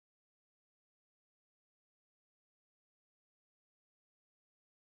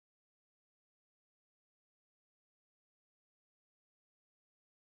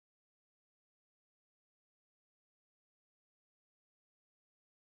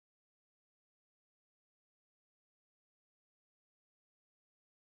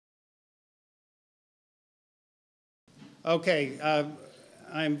Okay,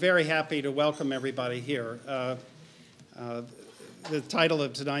 I'm very happy to welcome everybody here. The title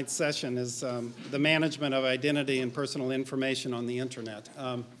of tonight's session is The Management of Identity and Personal Information on the Internet.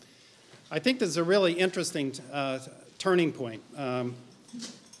 I think this is a really interesting turning point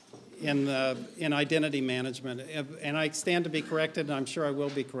in identity management, and I stand to be corrected, and I'm sure I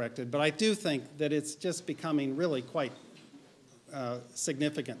will be corrected, but I do think that it's just becoming really quite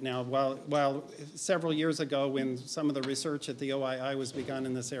significant now. While several years ago, when some of the research at the OII was begun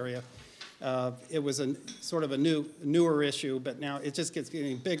in this area, it was sort of a newer issue, but now it just gets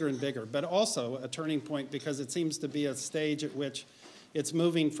getting bigger and bigger. But also a turning point because it seems to be a stage at which it's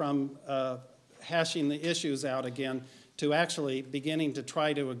moving from hashing the issues out again to actually beginning to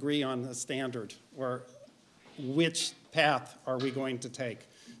try to agree on a standard or which path are we going to take.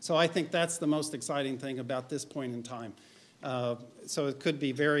 So I think that's the most exciting thing about this point in time. So it could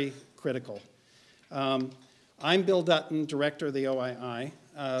be very critical. I'm Bill Dutton, director of the OII.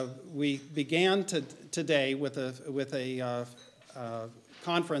 We began today with a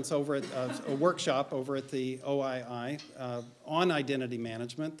conference over at a workshop over at the OII on identity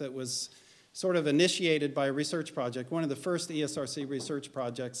management that was sort of initiated by a research project. One of the first ESRC research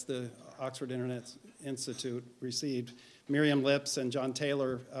projects the Oxford Internet Institute received. Miriam Lips and John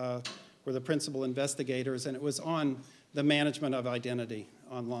Taylor were the principal investigators, and it was on the management of identity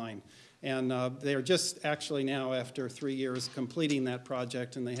online. And they're just actually now, after 3 years, completing that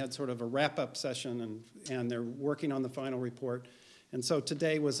project, and they had sort of a wrap-up session, and they're working on the final report. And so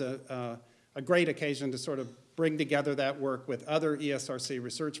today was a great occasion to sort of bring together that work with other ESRC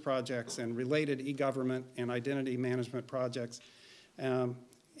research projects and related e-government and identity management projects.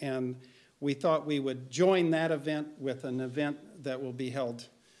 And we thought we would join that event with an event that will be held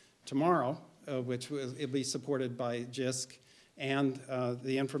tomorrow, which will be supported by JISC and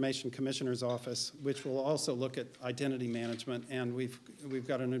the Information Commissioner's Office, which will also look at identity management. And we've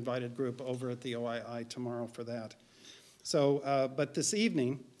got an invited group over at the OII tomorrow for that. So, but this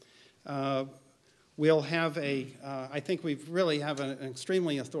evening, we'll have I think we really have an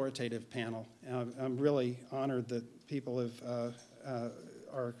extremely authoritative panel. I'm really honored that people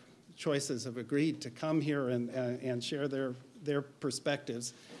our choices have agreed to come here and share their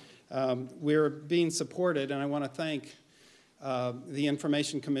perspectives. We're being supported, and I want to thank the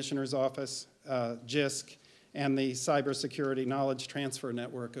Information Commissioner's Office, JISC, and the Cybersecurity Knowledge Transfer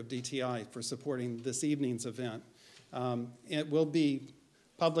Network of DTI for supporting this evening's event. It will be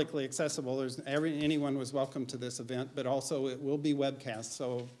publicly accessible. Anyone was welcome to this event, but also it will be webcast,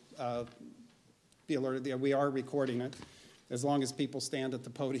 so be alerted that we are recording it as long as people stand at the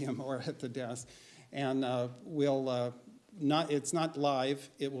podium or at the desk. And it's not live.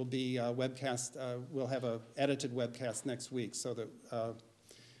 It will be webcast. We'll have an edited webcast next week so that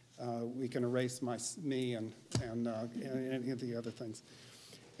we can erase me and any of the other things.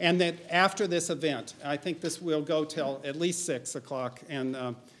 And that after this event, I think this will go till at least 6 o'clock, and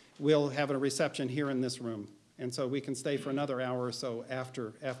we'll have a reception here in this room. And so we can stay for another hour or so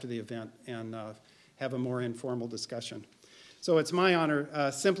after the event and have a more informal discussion. So it's my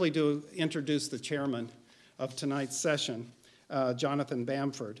honor simply to introduce the chairman of tonight's session, Jonathan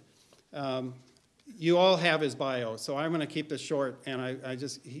Bamford. You all have his bio, so I'm going to keep this short, and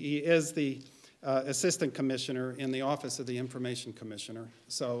he is the Assistant Commissioner in the Office of the Information Commissioner.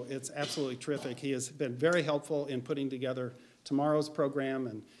 So it's absolutely terrific. He has been very helpful in putting together tomorrow's program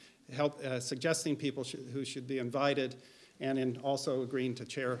and suggesting people who should be invited, and in also agreeing to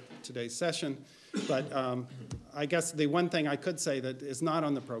chair today's session. But I guess the one thing I could say that is not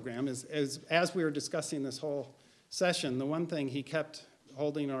on the program is as we were discussing this whole session, the one thing he kept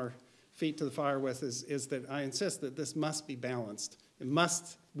holding our feet to the fire with is that I insist that this must be balanced.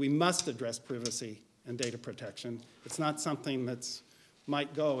 We must address privacy and data protection. It's not something that's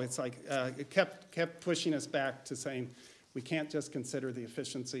might go. It's like it kept pushing us back to saying we can't just consider the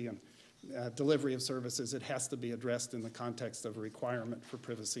efficiency and delivery of services. It has to be addressed in the context of a requirement for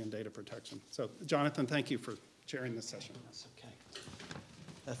privacy and data protection. So, Jonathan, thank you for chairing this session. That's okay.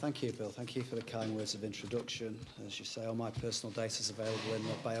 Thank you, Bill. Thank you for the kind words of introduction. As you say, all my personal data is available in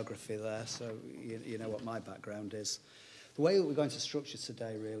the biography there, so you know what my background is. The way that we're going to structure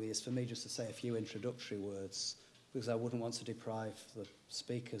today really is for me just to say a few introductory words, because I wouldn't want to deprive the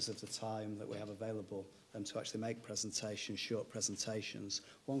speakers of the time that we have available to actually make presentations, short presentations.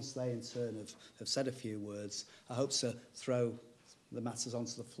 Once they in turn have said a few words, I hope to throw the matters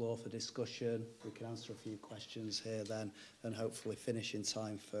onto the floor for discussion. We can answer a few questions here then, and hopefully finish in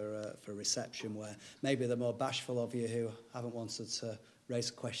time for reception, where maybe the more bashful of you who haven't wanted to raise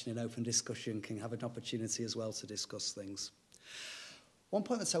a question in open discussion can have an opportunity as well to discuss things. One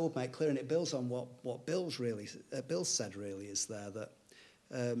point that I would make clear, and it builds on what Bill said really, is there that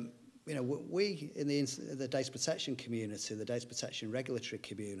we in the data protection community, the data protection regulatory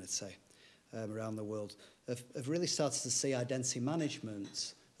community around the world, have really started to see identity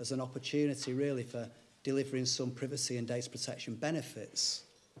management as an opportunity really for delivering some privacy and data protection benefits.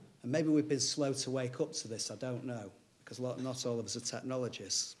 And maybe we've been slow to wake up to this, I don't know, because not all of us are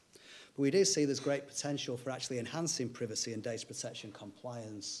technologists. But we do see there's great potential for actually enhancing privacy and data protection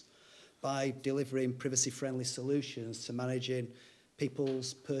compliance by delivering privacy-friendly solutions to managing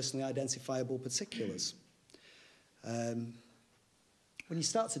people's personally identifiable particulars. When you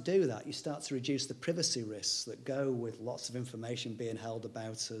start to do that, you start to reduce the privacy risks that go with lots of information being held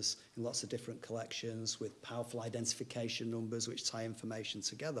about us in lots of different collections with powerful identification numbers which tie information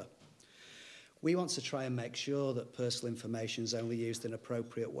together. We want to try and make sure that personal information is only used in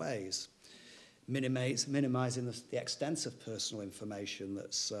appropriate ways, minimising the extent of personal information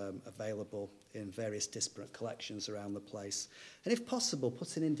that's available in various disparate collections around the place, and if possible,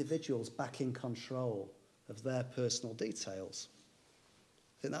 putting individuals back in control of their personal details.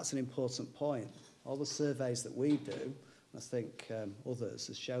 I think that's an important point. All the surveys that we do, I think others,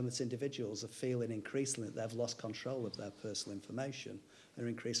 has shown that individuals are feeling increasingly that they've lost control of their personal information and are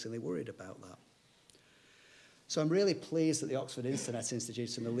increasingly worried about that. So I'm really pleased that the Oxford Internet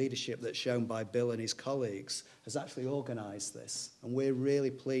Institute and the leadership that's shown by Bill and his colleagues has actually organised this. And we're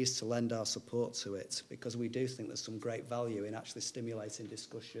really pleased to lend our support to it because we do think there's some great value in actually stimulating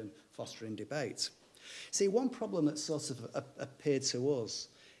discussion, fostering debate. See, one problem that sort of appeared to us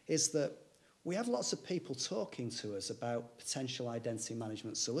is that we have lots of people talking to us about potential identity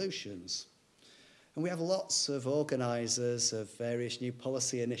management solutions. And we have lots of organisers of various new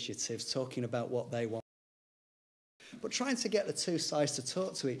policy initiatives talking about what they want. But trying to get the two sides to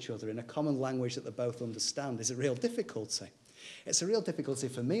talk to each other in a common language that they both understand is a real difficulty. It's a real difficulty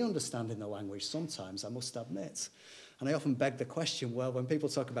for me understanding the language sometimes, I must admit. And I often beg the question, well, when people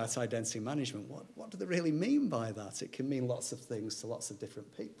talk about identity management, what do they really mean by that? It can mean lots of things to lots of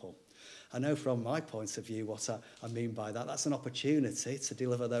different people. I know from my point of view what I mean by that. That's an opportunity to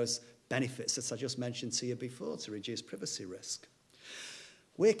deliver those benefits that I just mentioned to you before, to reduce privacy risk.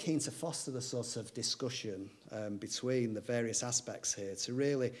 We're keen to foster the sort of discussion between the various aspects here to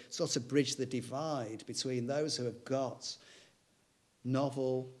really sort of bridge the divide between those who have got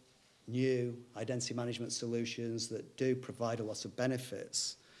novel, new identity management solutions that do provide a lot of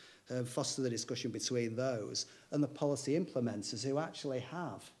benefits, foster the discussion between those and the policy implementers who actually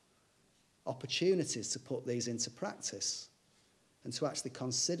have opportunities to put these into practice and to actually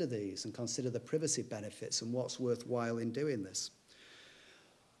consider these and consider the privacy benefits and what's worthwhile in doing this.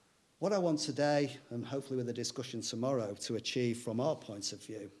 What I want today, and hopefully with the discussion tomorrow, to achieve from our point of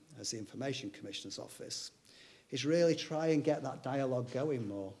view as the Information Commissioner's Office is really try and get that dialogue going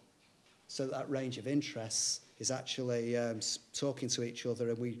more so that range of interests is actually talking to each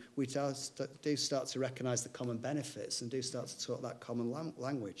other, and we do start to recognise the common benefits and do start to talk that common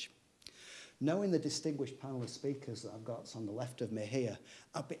language. Knowing the distinguished panel of speakers that I've got on the left of me here,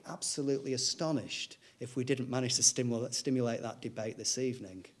 I'd be absolutely astonished if we didn't manage to stimulate that debate this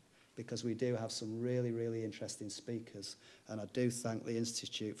evening, because we do have some really, really interesting speakers, and I do thank the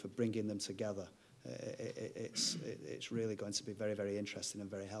Institute for bringing them together. It's really going to be very, very interesting and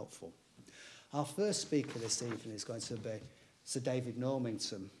very helpful. Our first speaker this evening is going to be Sir David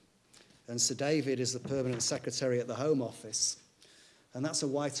Normington. And Sir David is the Permanent Secretary at the Home Office. And that's a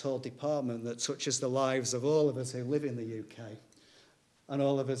Whitehall department that touches the lives of all of us who live in the UK and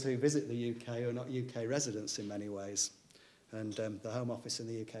all of us who visit the UK who are not UK residents in many ways. And the Home Office in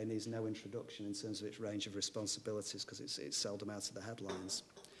the UK needs no introduction in terms of its range of responsibilities because it's seldom out of the headlines.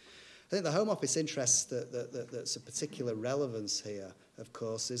 I think the Home Office interest that's a particular relevance here, of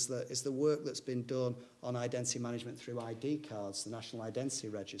course, is the work that's been done on identity management through ID cards, the National Identity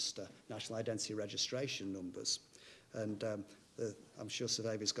Register, National Identity Registration Numbers. And I'm sure Sir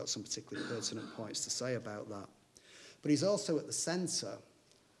David's got some particularly pertinent points to say about that. But he's also at the centre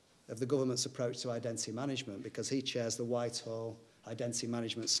of the government's approach to identity management because he chairs the Whitehall Identity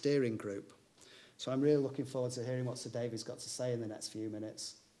Management Steering Group. So I'm really looking forward to hearing what Sir David's got to say in the next few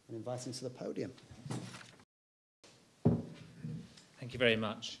minutes and invite him to the podium. Thank you very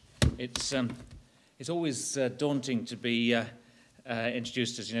much. It's always daunting to be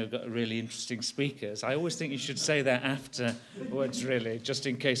introduced as, got really interesting speakers. I always think you should say that afterwards, really, just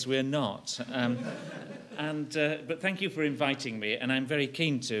in case we're not. But thank you for inviting me, and I'm very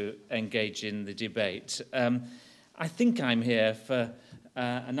keen to engage in the debate. I think I'm here for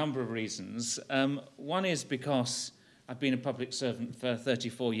a number of reasons. One is because I've been a public servant for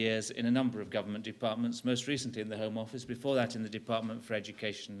 34 years in a number of government departments, most recently in the Home Office, before that in the Department for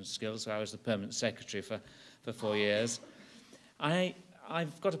Education and Skills, where I was the Permanent Secretary for 4 years.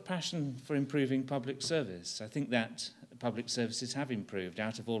 I've got a passion for improving public service. I think that public services have improved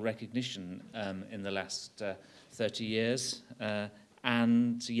out of all recognition in the last 30 years,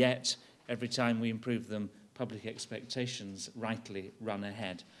 and yet every time we improve them, public expectations rightly run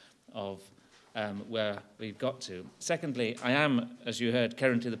ahead of where we've got to. Secondly, I am, as you heard,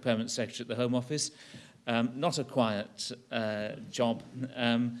 currently the Permanent Secretary at the Home Office. Not a quiet job.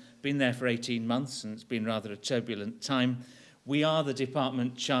 Been there for 18 months, and it's been rather a turbulent time. We are the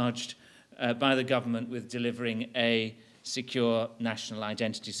department charged by the government with delivering a secure national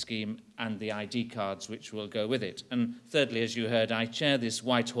identity scheme and the ID cards which will go with it. And thirdly, as you heard, I chair this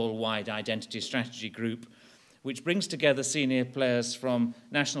Whitehall-wide identity strategy group, which brings together senior players from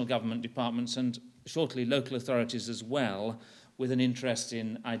national government departments and shortly local authorities as well, with an interest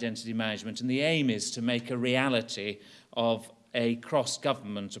in identity management. And the aim is to make a reality of a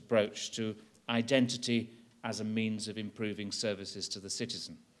cross-government approach to identity as a means of improving services to the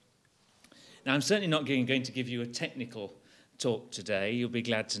citizen. Now, I'm certainly not going to give you a technical talk today, you'll be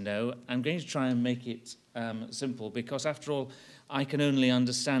glad to know. I'm going to try and make it simple, because after all, I can only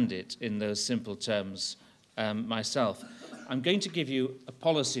understand it in those simple terms myself. I'm going to give you a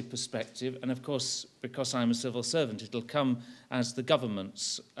policy perspective, and of course, because I'm a civil servant, it'll come as the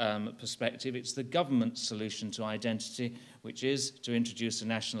government's perspective. It's the government's solution to identity, which is to introduce a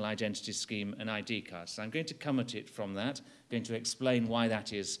national identity scheme and ID cards. So I'm going to come at it from that, I'm going to explain why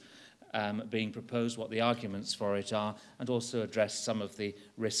that is being proposed, what the arguments for it are, and also address some of the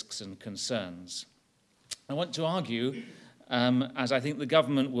risks and concerns. I want to argue, as I think the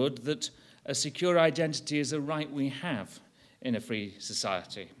government would, that a secure identity is a right we have in a free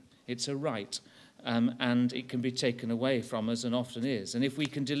society. It's a right, and it can be taken away from us, and often is. And if we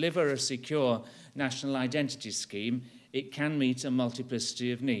can deliver a secure national identity scheme, it can meet a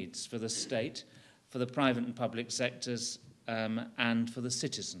multiplicity of needs for the state, for the private and public sectors, and for the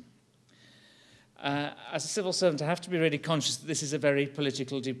citizen. As a civil servant, I have to be really conscious that this is a very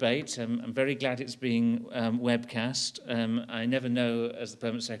political debate. I'm very glad it's being webcast. I never know, as the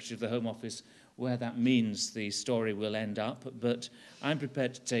Permanent Secretary of the Home Office, where that means the story will end up, but I'm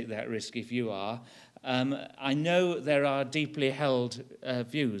prepared to take that risk if you are. I know there are deeply held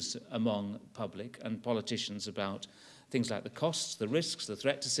views among public and politicians about things like the costs, the risks, the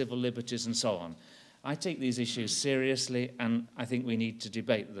threat to civil liberties, and so on. I take these issues seriously, and I think we need to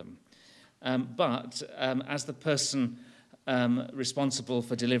debate them. But as the person responsible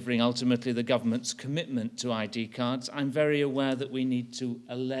for delivering ultimately the government's commitment to ID cards, I'm very aware that we need to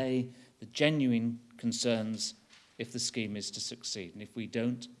allay the genuine concerns if the scheme is to succeed. And if we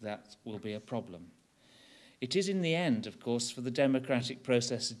don't, that will be a problem. It is in the end, of course, for the democratic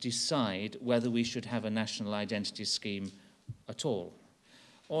process to decide whether we should have a national identity scheme at all.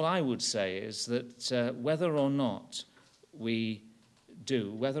 All I would say is that whether or not we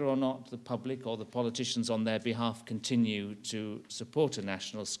do, whether or not the public or the politicians on their behalf continue to support a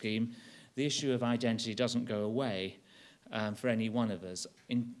national scheme, the issue of identity doesn't go away for any one of us.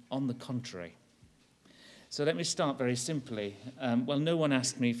 On the contrary. So let me start very simply. Well, no one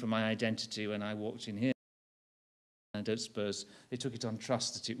asked me for my identity when I walked in here. I don't suppose they took it on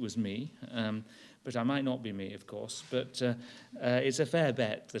trust that it was me, but I might not be me, of course, but it's a fair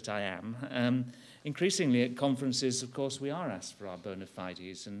bet that I am. Increasingly at conferences, of course, we are asked for our bona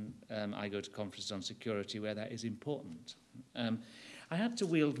fides, and I go to conferences on security where that is important. I had to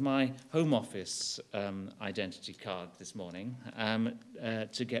wield my Home Office identity card this morning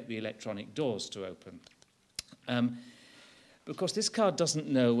to get the electronic doors to open. Because this card doesn't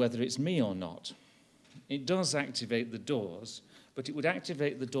know whether it's me or not. It does activate the doors, but it would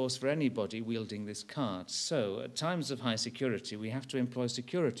activate the doors for anybody wielding this card. So at times of high security, we have to employ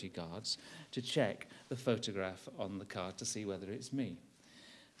security guards to check the photograph on the card to see whether it's me.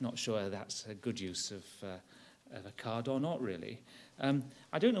 Not sure that's a good use of a card or not, really.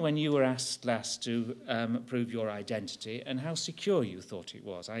 I don't know when you were asked last to prove your identity and how secure you thought it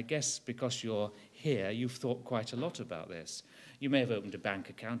was. I guess because you're here, you've thought quite a lot about this. You may have opened a bank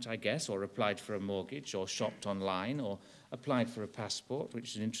account, I guess, or applied for a mortgage, or shopped online, or applied for a passport,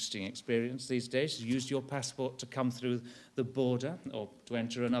 which is an interesting experience these days. You used your passport to come through the border or to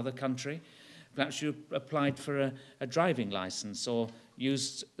enter another country. Perhaps you applied for a driving license or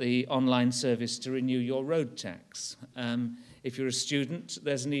used the online service to renew your road tax. If you're a student,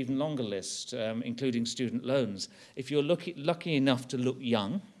 there's an even longer list, including student loans. If you're lucky enough to look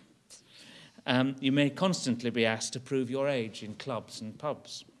young, you may constantly be asked to prove your age in clubs and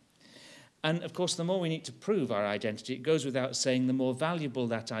pubs.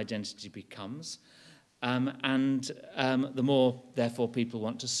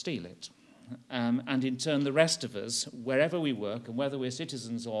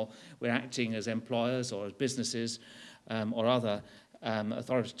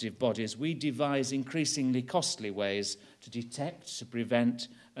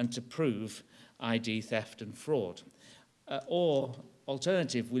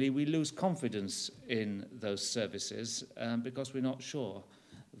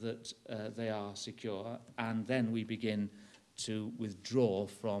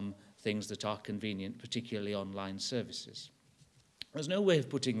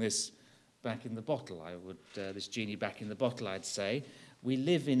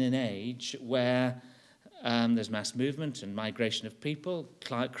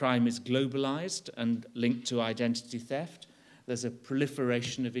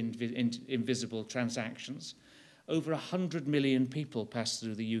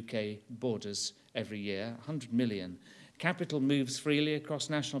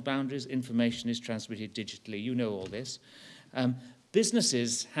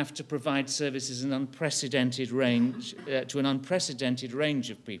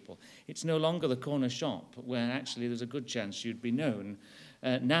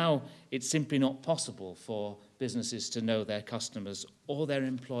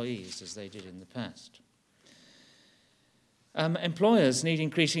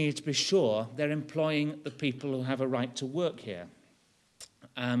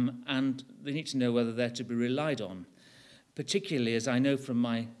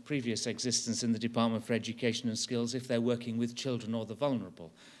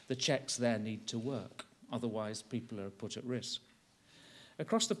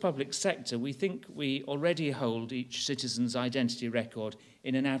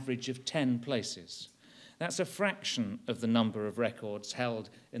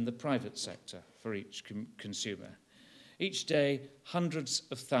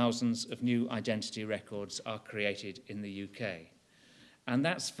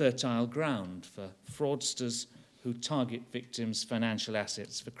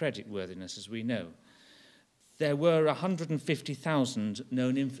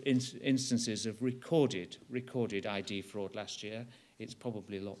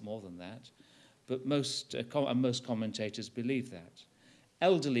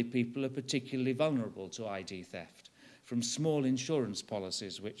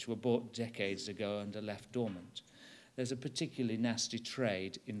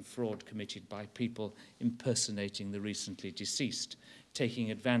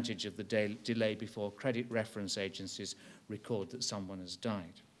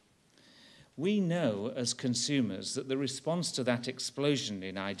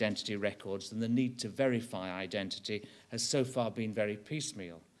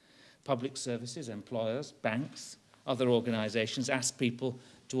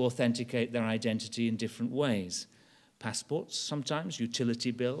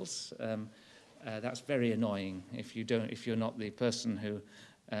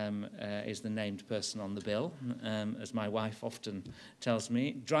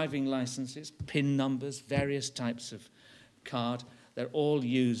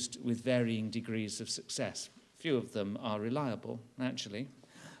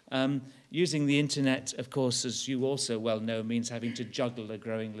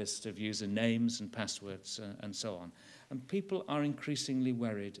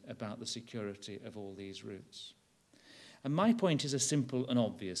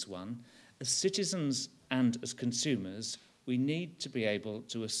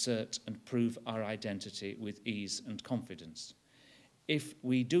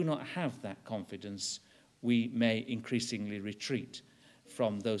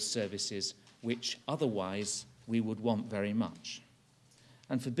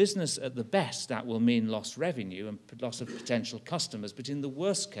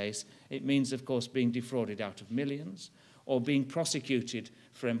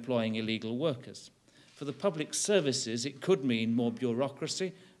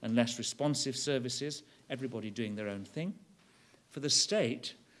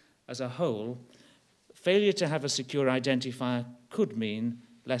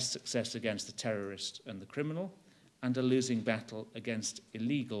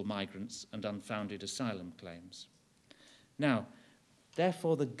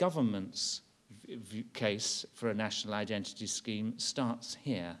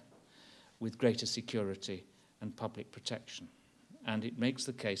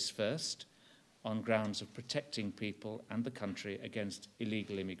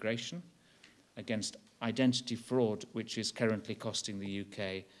 against identity fraud, which is currently costing the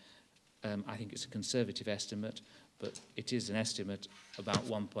UK, I think it's a conservative estimate, but it is an estimate, about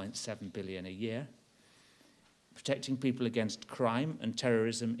 1.7 billion a year. Protecting people against crime and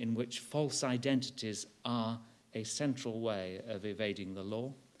terrorism, in which false identities are a central way of evading the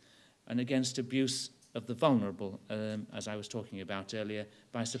law, and against abuse of the vulnerable, as I was talking about earlier,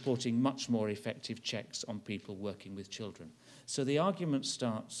 by supporting much more effective checks on people working with children. So the argument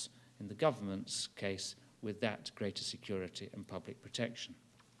starts, in the government's case, with that greater security and public protection.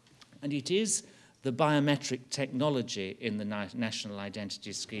 And it is the biometric technology in the National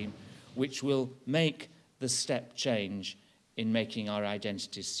Identity Scheme which will make the step change in making our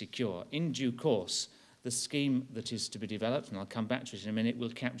identities secure. In due course, the scheme that is to be developed, and I'll come back to it in a minute, will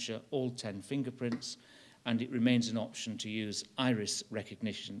capture all 10 fingerprints, and it remains an option to use iris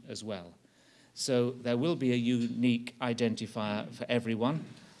recognition as well. So there will be a unique identifier for everyone.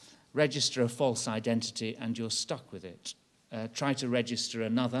 Register a false identity and you're stuck with it. Try to register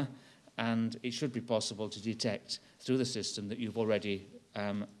another, and it should be possible to detect through the system that you've already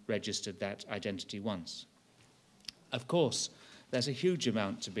registered that identity once. Of course, there's a huge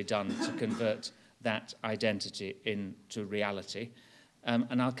amount to be done to convert that identity into reality,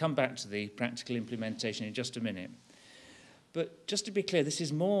 and I'll come back to the practical implementation in just a minute. But just to be clear, this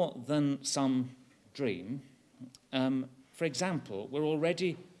is more than some dream. For example, we're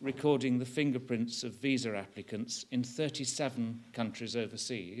already recording the fingerprints of visa applicants in 37 countries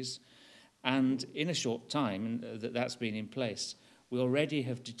overseas, and in a short time that's been in place, we already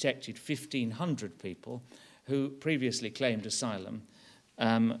have detected 1,500 people who previously claimed asylum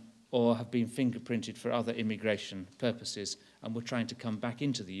or have been fingerprinted for other immigration purposes and were trying to come back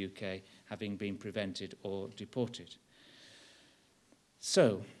into the UK, having been prevented or deported.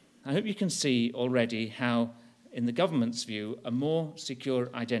 So, I hope you can see already how, in the government's view, a more secure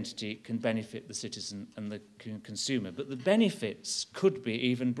identity can benefit the citizen and the consumer. But the benefits could be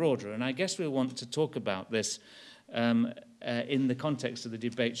even broader, and I guess we'll want to talk about this in the context of the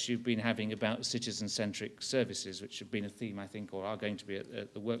debates you've been having about citizen-centric services, which have been a theme, I think, or are going to be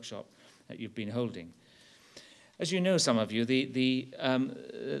at the workshop that you've been holding. As you know, some of you,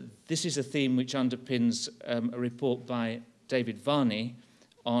 this is a theme which underpins a report by David Varney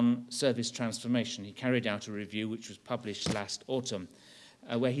on service transformation. He carried out a review which was published last autumn,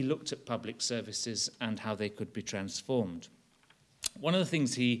 where he looked at public services and how they could be transformed. One of the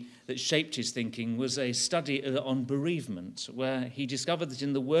things that shaped his thinking was a study on bereavement, where he discovered that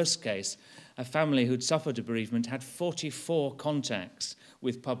in the worst case, a family who'd suffered a bereavement had 44 contacts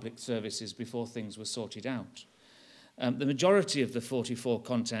with public services before things were sorted out. The majority of the 44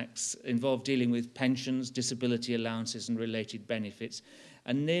 contacts involved dealing with pensions, disability allowances and related benefits,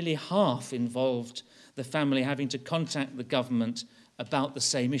 and nearly half involved the family having to contact the government about the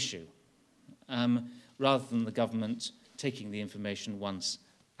same issue, rather than the government taking the information once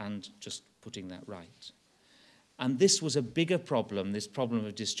and just putting that right. And this was a bigger problem, this problem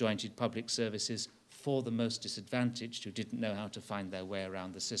of disjointed public services, for the most disadvantaged who didn't know how to find their way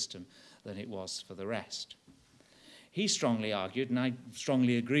around the system, than it was for the rest. He strongly argued, and I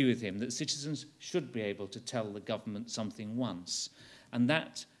strongly agree with him, that citizens should be able to tell the government something once, and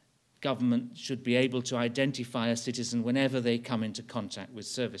that government should be able to identify a citizen whenever they come into contact with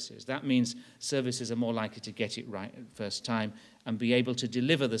services. That means services are more likely to get it right at first time and be able to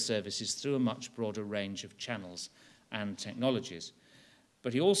deliver the services through a much broader range of channels and technologies.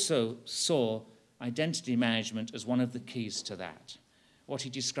 But he also saw identity management as one of the keys to that, what he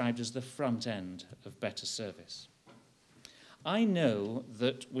described as the front end of better service. I know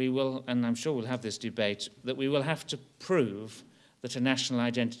that we will, and I'm sure we'll have this debate, that we will have to prove that a national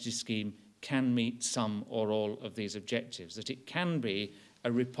identity scheme can meet some or all of these objectives, that it can be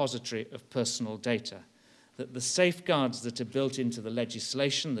a repository of personal data, that the safeguards that are built into the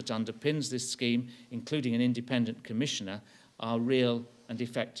legislation that underpins this scheme, including an independent commissioner, are real and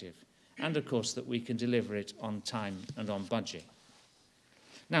effective, and of course that we can deliver it on time and on budget.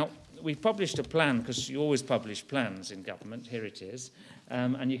 Now, we've published a plan, because you always publish plans in government, here it is,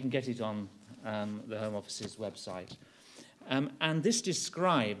 and you can get it on the Home Office's website. And this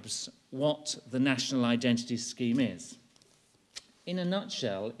describes what the National Identity Scheme is. In a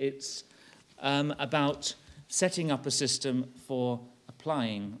nutshell, it's about setting up a system for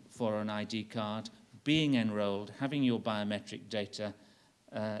applying for an ID card, being enrolled, having your biometric data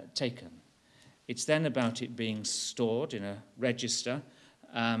taken. It's then about it being stored in a register,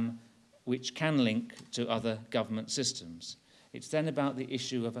 which can link to other government systems. It's then about the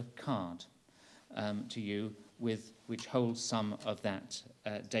issue of a card to you which holds some of that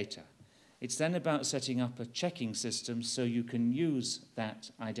data. It's then about setting up a checking system so you can use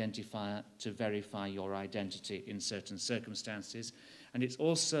that identifier to verify your identity in certain circumstances. And it's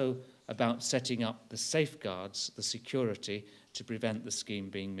also about setting up the safeguards, the security, to prevent the scheme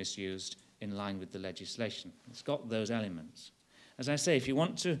being misused in line with the legislation. It's got those elements. As I say, if you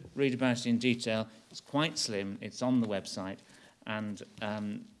want to read about it in detail, it's quite slim, it's on the website, and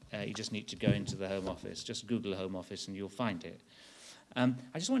you just need to go into the Home Office. Just Google Home Office and you'll find it. I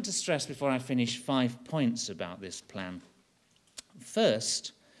just want to stress before I finish 5 points about this plan.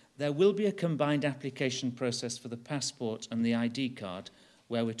 First, there will be a combined application process for the passport and the ID card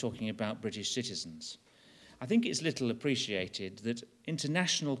where we're talking about British citizens. I think it's little appreciated that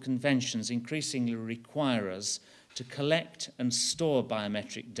international conventions increasingly require us to collect and store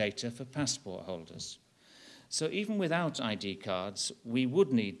biometric data for passport holders. So even without ID cards, we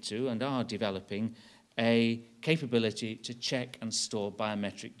would need to, and are developing, a capability to check and store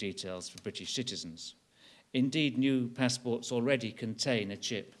biometric details for British citizens. Indeed, new passports already contain a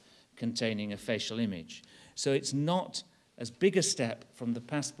chip containing a facial image. So it's not as big a step from the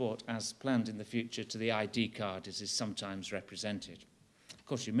passport as planned in the future to the ID card as is sometimes represented. Of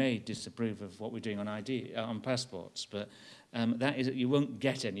course, you may disapprove of what we're doing on passports, but that is, you won't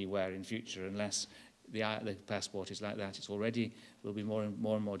get anywhere in future unless the passport is like that. It's already will be more and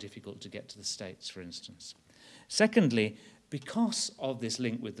more difficult to get to the States, for instance. Secondly, because of this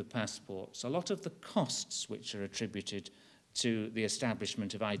link with the passports, a lot of the costs which are attributed to the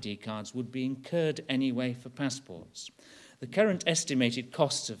establishment of ID cards would be incurred anyway for passports. The current estimated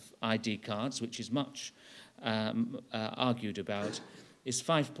cost of ID cards, which is much argued about, is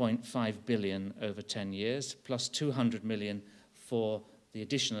 5.5 billion over 10 years, plus 200 million for the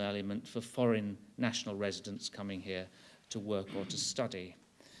additional element for foreign national residents coming here to work or to study.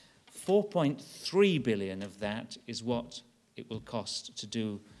 4.3 billion of that is what it will cost to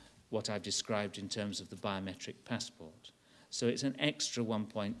do what I've described in terms of the biometric passport. So it's an extra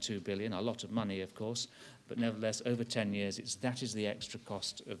 1.2 billion, a lot of money, of course, but nevertheless, over 10 years, that is the extra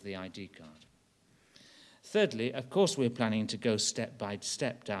cost of the ID card. Thirdly, of course, we're planning to go step by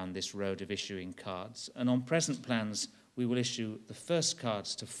step down this road of issuing cards, and on present plans, we will issue the first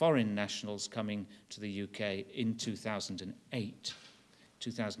cards to foreign nationals coming to the UK in 2008,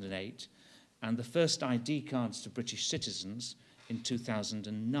 and the first ID cards to British citizens in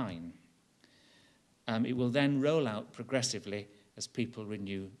 2009. It will then roll out progressively as people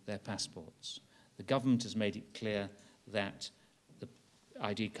renew their passports. The government has made it clear that the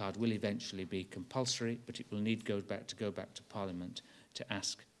ID card will eventually be compulsory, but it will need to go back to Parliament to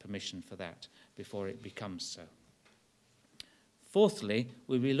ask permission for that before it becomes so. Fourthly,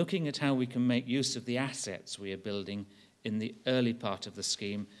 we'll be looking at how we can make use of the assets we are building in the early part of the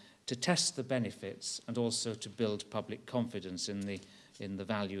scheme to test the benefits and also to build public confidence in the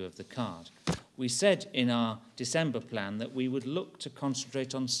value of the card. We said in our December plan that we would look to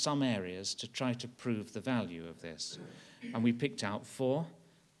concentrate on some areas to try to prove the value of this. And we picked out 4.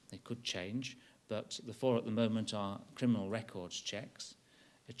 They could change, but the 4 at the moment are criminal records checks,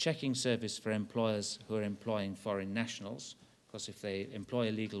 a checking service for employers who are employing foreign nationals, because if they employ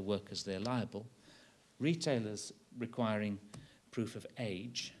illegal workers, they're liable, retailers requiring proof of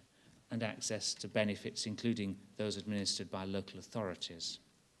age, and access to benefits, including those administered by local authorities.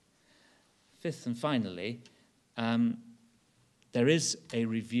 Fifth and finally, there is a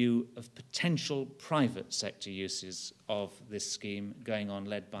review of potential private sector uses of this scheme going on,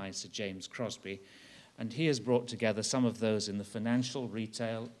 led by Sir James Crosby, and he has brought together some of those in the financial,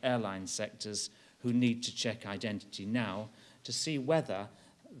 retail, airline sectors who need to check identity now to see whether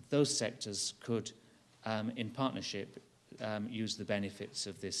those sectors could, in partnership, use the benefits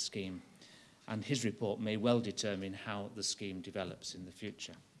of this scheme. And his report may well determine how the scheme develops in the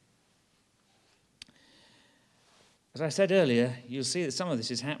future. As I said earlier, you'll see that some of this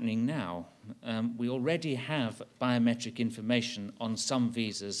is happening now. We already have biometric information on some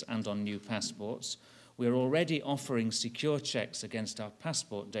visas and on new passports. We're already offering secure checks against our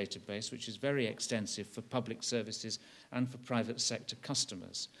passport database, which is very extensive for public services and for private sector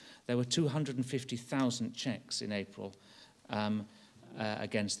customers. There were 250,000 checks in April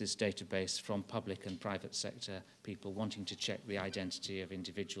against this database from public and private sector people wanting to check the identity of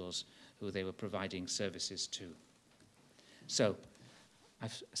individuals who they were providing services to. So,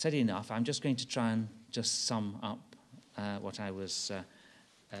 I've said enough. I'm just going to try and just sum up what I was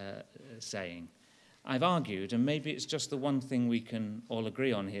saying. I've argued, and maybe it's just the one thing we can all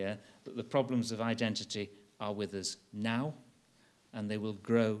agree on here, that the problems of identity are with us now, and they will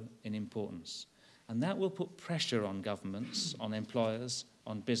grow in importance. And that will put pressure on governments, on employers,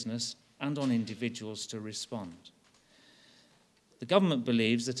 on business, and on individuals to respond. The government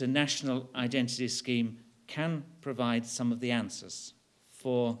believes that a national identity scheme can provide some of the answers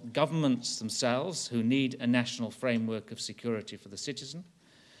for governments themselves who need a national framework of security for the citizen,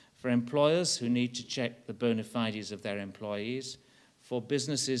 for employers who need to check the bona fides of their employees, for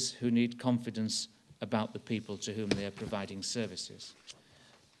businesses who need confidence about the people to whom they are providing services.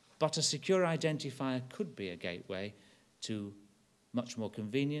 But a secure identifier could be a gateway to much more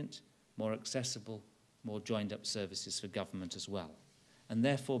convenient, more accessible, more joined-up services for government as well, and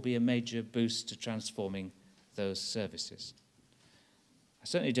therefore be a major boost to transforming those services. I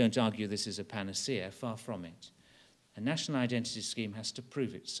certainly don't argue this is a panacea, far from it. A national identity scheme has to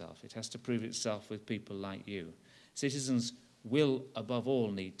prove itself. It has to prove itself with people like you. Citizens will, above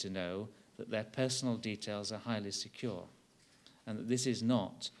all, need to know that their personal details are highly secure, and that this is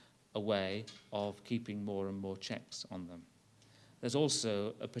not a way of keeping more and more checks on them. There's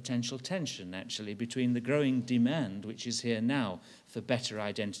also a potential tension, actually, between the growing demand, which is here now, for better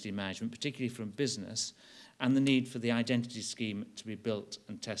identity management, particularly from business, and the need for the identity scheme to be built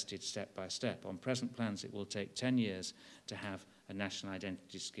and tested step by step. On present plans, it will take 10 years to have a national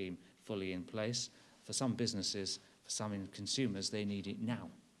identity scheme fully in place. For some businesses, for some consumers, they need it now.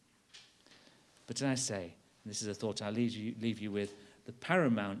 But as I say, and this is a thought I'll leave you with, the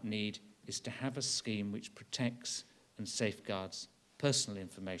paramount need is to have a scheme which protects and safeguards personal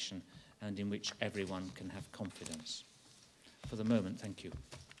information and in which everyone can have confidence. For the moment, thank you.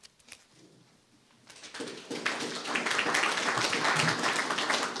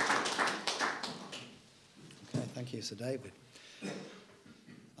 Okay, thank you, Sir David.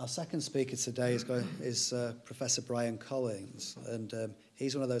 Our second speaker today is Professor Brian Collins, and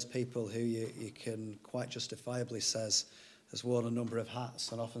he's one of those people who you can quite justifiably says has worn a number of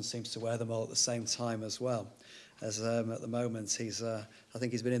hats and often seems to wear them all at the same time as well. As at the moment, I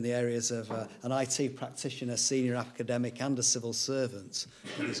think he's been in the areas of an IT practitioner, senior academic, and a civil servant.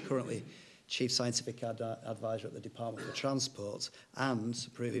 And he's currently Chief Scientific Advisor at the Department for Transport, and, to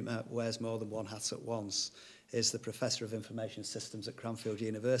prove he wears more than one hat at once, is the Professor of Information Systems at Cranfield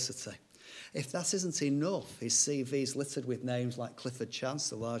University. If that isn't enough, his CV's littered with names like Clifford Chance,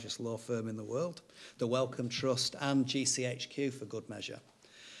 the largest law firm in the world, the Wellcome Trust, and GCHQ for good measure.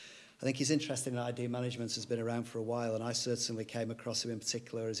 I think his interest in ID management has been around for a while, and I certainly came across him in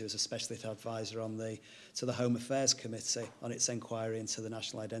particular as he was a specialist advisor to the Home Affairs Committee on its inquiry into the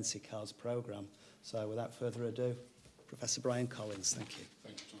National Identity Cards programme. So without further ado, Professor Brian Collins, thank you.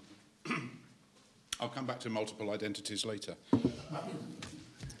 Thanks, Jonathan. I'll come back to multiple identities later.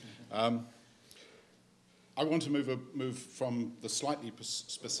 I want to move from the slightly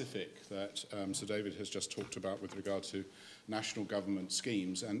specific that Sir David has just talked about with regard to national government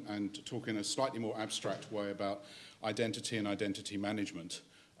schemes and to talk in a slightly more abstract way about identity and identity management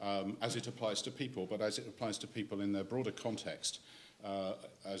as it applies to people, but as it applies to people in their broader context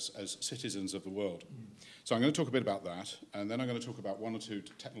as citizens of the world. So I'm going to talk a bit about that, and then I'm going to talk about one or two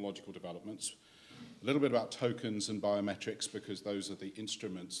technological developments, a little bit about tokens and biometrics, because those are the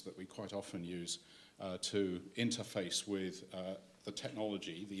instruments that we quite often use to interface with the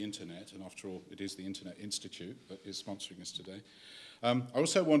technology, the internet, and after all, it is the Internet Institute that is sponsoring us today. I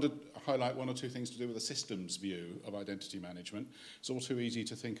also want to highlight one or two things to do with the systems view of identity management. It's all too easy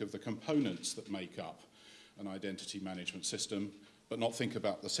to think of the components that make up an identity management system, but not think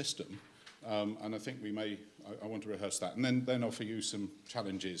about the system. And I think I want to rehearse that, and then offer you some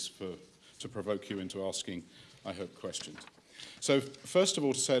challenges to provoke you into asking, I hope, questions. So first of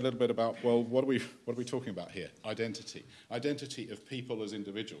all, to say a little bit about, well, what are we talking about here? Identity. Identity of people as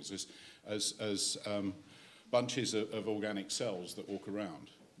individuals, as bunches of organic cells that walk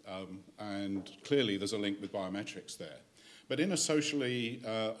around. And clearly there's a link with biometrics there. But in a socially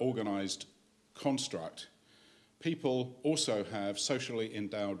organized construct, people also have socially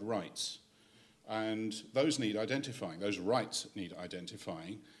endowed rights. And those need identifying, those rights need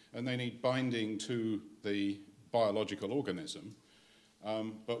identifying, and they need binding to the biological organism.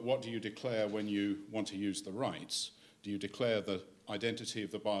 But what do you declare when you want to use the rights? Do you declare the identity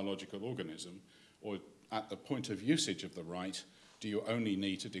of the biological organism, or at the point of usage of the right, do you only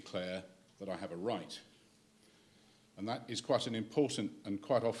need to declare that I have a right? And that is quite an important and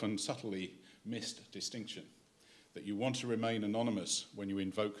quite often subtly missed distinction, that you want to remain anonymous when you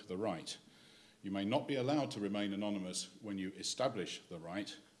invoke the right. You may not be allowed to remain anonymous when you establish the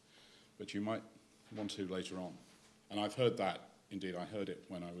right, but you might want to later on. And I've heard that, indeed I heard it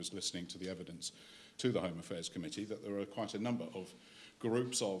when I was listening to the evidence to the Home Affairs Committee, that there are quite a number of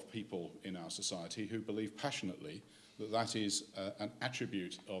groups of people in our society who believe passionately that that is an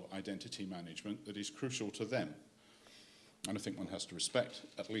attribute of identity management that is crucial to them. And I think one has to respect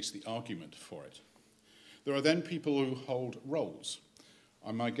at least the argument for it. There are then people who hold roles.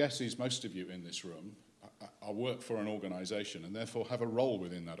 And my guess is most of you in this room are work for an organisation and therefore have a role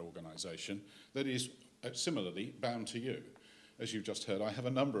within that organisation that is similarly bound to you. As you've just heard, I have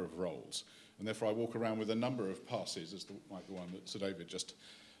a number of roles, and therefore I walk around with a number of passes, like the one that Sir David just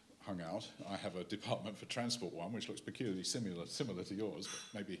hung out. I have a Department for Transport one, which looks peculiarly similar to yours,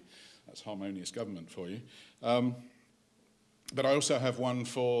 but maybe that's harmonious government for you. But I also have one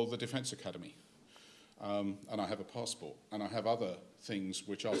for the Defence Academy, and I have a passport, and I have other things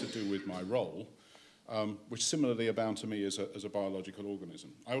which are to do with my role, which similarly are bound to me as a biological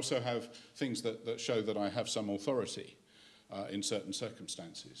organism. I also have things that show that I have some authority in certain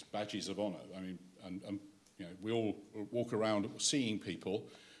circumstances, badges of honour. I mean, and you know, we all walk around seeing people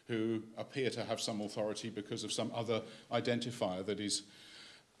who appear to have some authority because of some other identifier that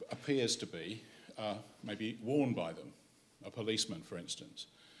appears to be maybe worn by them. A policeman, for instance.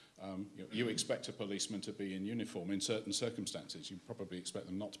 You expect a policeman to be in uniform in certain circumstances. You probably expect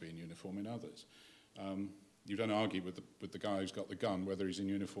them not to be in uniform in others. You don't argue with the guy who's got the gun whether he's in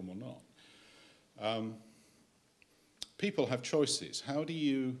uniform or not. People have choices. How do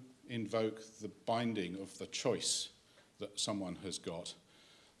you invoke the binding of the choice that someone has got?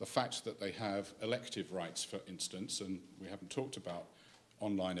 The fact that they have elective rights, for instance, and we haven't talked about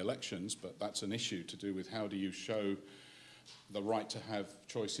online elections, but that's an issue to do with how do you show the right to have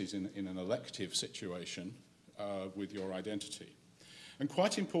choices in an elective situation with your identity. And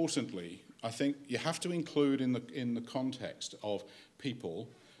quite importantly, I think you have to include in the context of people,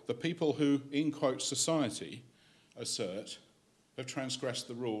 the people who, in quote, society, assert have transgressed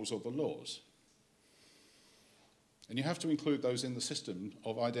the rules or the laws. And you have to include those in the system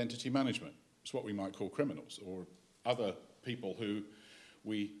of identity management. It's what we might call criminals or other people who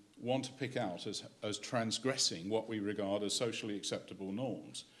we want to pick out as transgressing what we regard as socially acceptable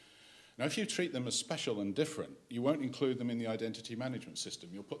norms. Now, if you treat them as special and different, you won't include them in the identity management system.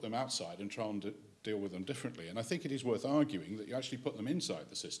 You'll put them outside and try and deal with them differently. And I think it is worth arguing that you actually put them inside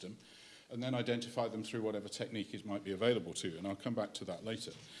the system and then identify them through whatever technique might be available to you. And I'll come back to that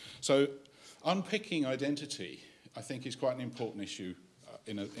later. So unpicking identity, I think, is quite an important issue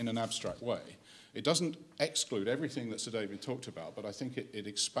in an abstract way. It doesn't exclude everything that Sir David talked about, but I think it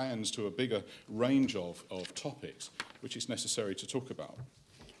expands to a bigger range of topics which is necessary to talk about.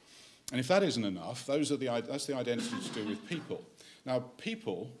 And if that isn't enough, that's the identity to do with people. Now,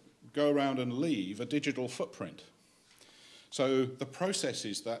 people go around and leave a digital footprint. So the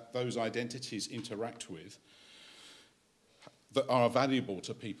processes that those identities interact with that are valuable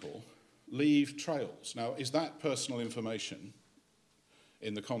to people leave trails. Now, is that personal information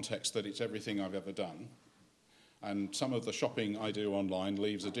in the context that it's everything I've ever done? And some of the shopping I do online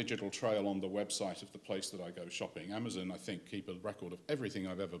leaves a digital trail on the website of the place that I go shopping. Amazon, I think, keep a record of everything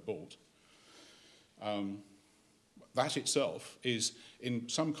I've ever bought. That itself is, in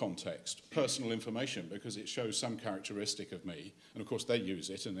some context, personal information because it shows some characteristic of me. And of course, they use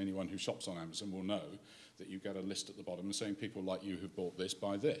it, and anyone who shops on Amazon will know that you get a list at the bottom saying people like you who bought this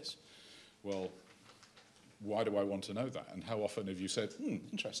buy this. Well, why do I want to know that? And how often have you said,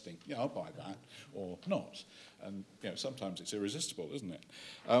 interesting, yeah, I'll buy that, or not? And sometimes it's irresistible, isn't it?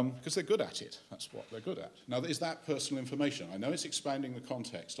 Because they're good at it. That's what they're good at. Now, is that personal information? I know it's expanding the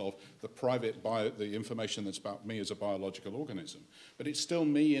context of the information that's about me as a biological organism, but it's still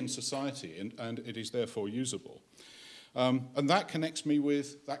me in society, and it is therefore usable. And that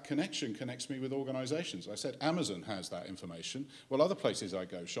connection connects me with organisations. I said Amazon has that information. Well, other places I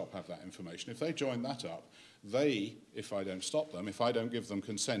go shop have that information. If they join that up, if I don't stop them, if I don't give them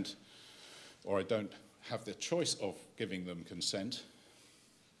consent, or I don't have the choice of giving them consent,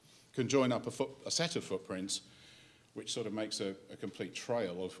 can join up a set of footprints which sort of makes a complete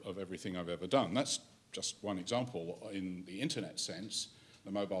trail of everything I've ever done. That's just one example. In the internet sense,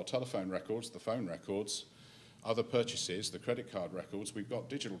 the mobile telephone records, the phone records, other purchases, the credit card records, we've got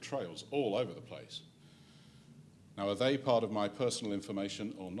digital trails all over the place. Now, are they part of my personal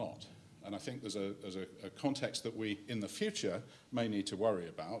information or not? And I think there's a context that we, in the future, may need to worry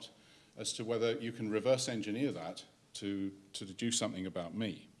about as to whether you can reverse engineer that to do something about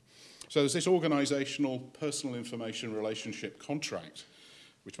me. So there's this organisational personal information relationship contract,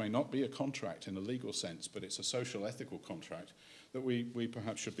 which may not be a contract in a legal sense, but it's a social ethical contract that we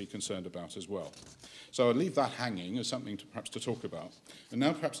perhaps should be concerned about as well. So I'll leave that hanging as something perhaps to talk about. And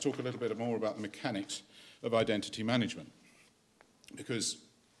now perhaps talk a little bit more about the mechanics of identity management, because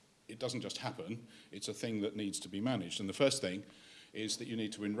it doesn't just happen, it's a thing that needs to be managed. And the first thing is that you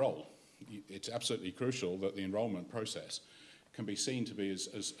need to enrol. It's absolutely crucial that the enrolment process can be seen to be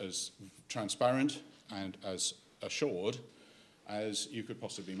as transparent and as assured as you could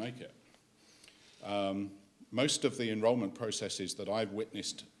possibly make it. Most of the enrolment processes that I've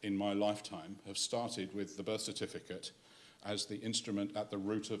witnessed in my lifetime have started with the birth certificate as the instrument at the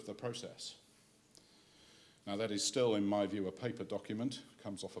root of the process. Now that is still, in my view, a paper document,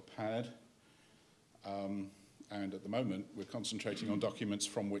 comes off a pad, and at the moment we're concentrating on documents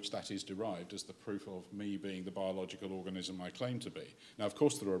from which that is derived as the proof of me being the biological organism I claim to be. Now of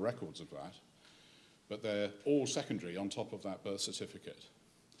course there are records of that, but they're all secondary on top of that birth certificate.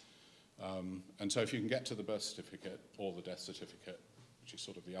 And so if you can get to the birth certificate or the death certificate, which is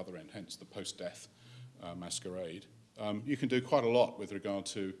sort of the other end, hence the post-death masquerade, you can do quite a lot with regard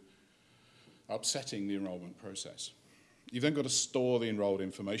to upsetting the enrolment process. You've then got to store the enrolled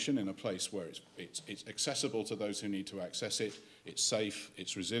information in a place where it's accessible to those who need to access it, it's safe,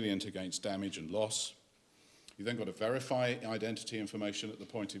 it's resilient against damage and loss. You've then got to verify identity information at the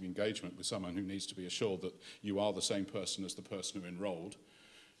point of engagement with someone who needs to be assured that you are the same person as the person who enrolled.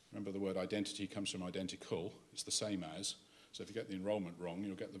 Remember, the word identity comes from identical, it's the same as. So if you get the enrolment wrong,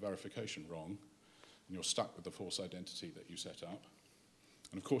 you'll get the verification wrong, and you're stuck with the false identity that you set up.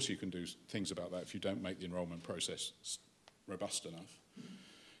 And of course you can do things about that if you don't make the enrolment process robust enough.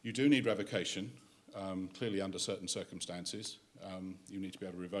 You do need revocation, clearly under certain circumstances. You need to be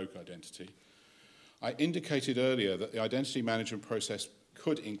able to revoke identity. I indicated earlier that the identity management process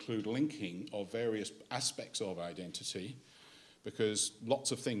could include linking of various aspects of identity, because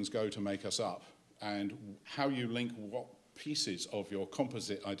lots of things go to make us up, and how you link what pieces of your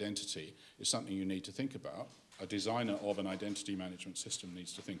composite identity is something you need to think about. A designer of an identity management system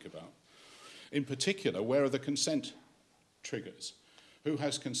needs to think about. In particular, where are the consent triggers? Who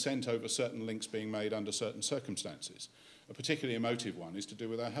has consent over certain links being made under certain circumstances? A particularly emotive one is to do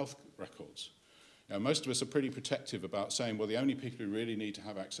with our health records. Now, most of us are pretty protective about saying, well, the only people who really need to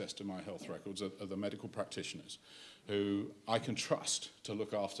have access to my health records are the medical practitioners, who I can trust to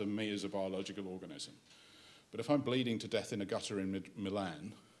look after me as a biological organism. But if I'm bleeding to death in a gutter in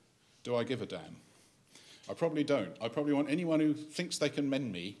Milan, do I give a damn? I probably don't. I probably want anyone who thinks they can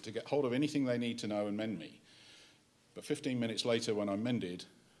mend me to get hold of anything they need to know and mend me. But 15 minutes later, when I'm mended,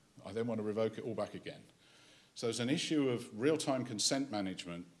 I then want to revoke it all back again. So there's an issue of real-time consent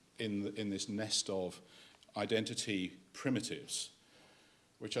management in this nest of identity primitives,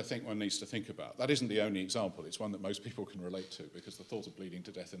 which I think one needs to think about. That isn't the only example. It's one that most people can relate to, because the thought of bleeding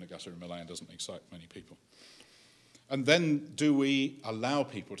to death in a gutter in Milan doesn't excite many people. And then, do we allow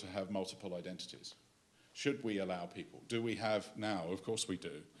people to have multiple identities? Should we allow people? Do we have now? Of course we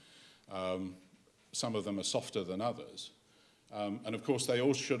do. Some of them are softer than others. And of course, they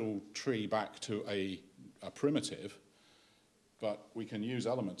all should all tree back to a primitive, but we can use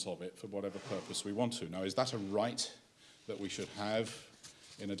elements of it for whatever purpose we want to. Now, is that a right that we should have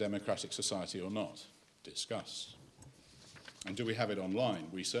in a democratic society or not? Discuss. And do we have it online?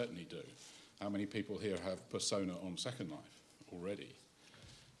 We certainly do. How many people here have Persona on Second Life already?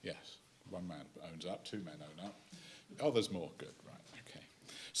 Yes. One man owns up, two men own up. Oh, there's more. Good, right, okay.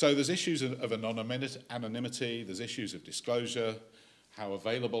 So there's issues of anonymity, there's issues of disclosure, how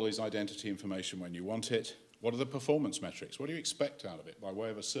available is identity information when you want it, what are the performance metrics, what do you expect out of it by way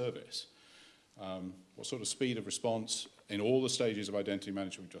of a service, what sort of speed of response in all the stages of identity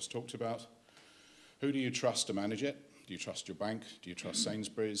management we just talked about, who do you trust to manage it? Do you trust your bank? Do you trust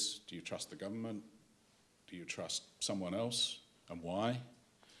Sainsbury's? Do you trust the government? Do you trust someone else, and why?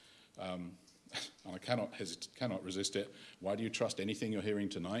 And I cannot resist it. Why do you trust anything you're hearing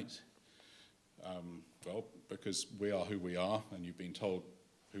tonight? Well, because we are who we are, and you've been told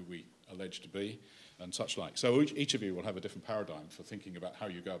who we allege to be, and such like. So each of you will have a different paradigm for thinking about how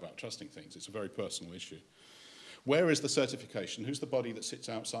you go about trusting things. It's a very personal issue. Where is the certification? Who's the body that sits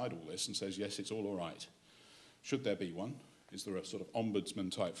outside all this and says, yes, it's all right? Should there be one? Is there a sort of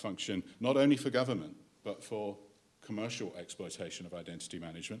ombudsman-type function, not only for government, but for commercial exploitation of identity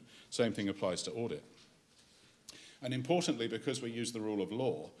management? Same thing applies to audit. And importantly, because we use the rule of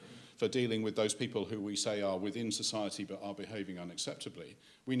law for dealing with those people who we say are within society but are behaving unacceptably,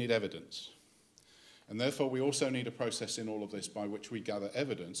 we need evidence. And therefore, we also need a process in all of this by which we gather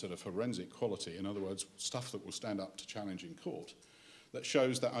evidence at a forensic quality, in other words, stuff that will stand up to challenge in court, that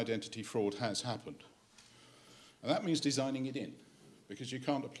shows that identity fraud has happened. And that means designing it in, because you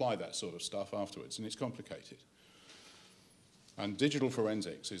can't apply that sort of stuff afterwards, and it's complicated. And digital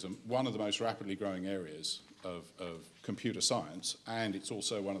forensics is one of the most rapidly growing areas of computer science, and it's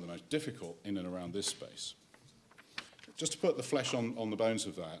also one of the most difficult in and around this space. Just to put the flesh on the bones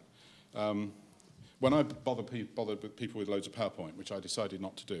of that, when I bothered with people with loads of PowerPoint, which I decided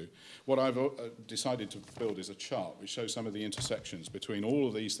not to do, what I've decided to build is a chart which shows some of the intersections between all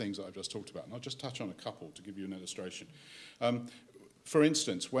of these things that I've just talked about. And I'll just touch on a couple to give you an illustration. for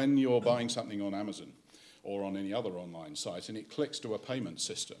instance, when you're buying something on Amazon or on any other online site and it clicks to a payment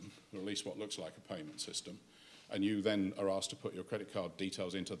system, or at least what looks like a payment system, and you then are asked to put your credit card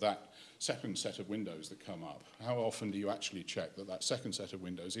details into that second set of windows that come up, how often do you actually check that that second set of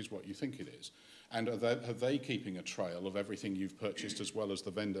windows is what you think it is? And are they keeping a trail of everything you've purchased as well as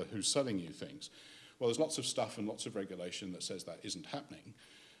the vendor who's selling you things? Well, there's lots of stuff and lots of regulation that says that isn't happening.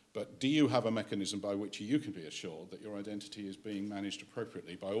 But do you have a mechanism by which you can be assured that your identity is being managed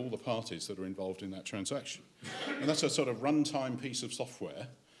appropriately by all the parties that are involved in that transaction? And that's a sort of runtime piece of software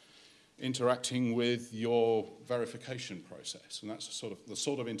interacting with your verification process. And that's the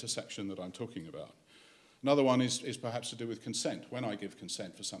sort of intersection that I'm talking about. Another one is perhaps to do with consent. When I give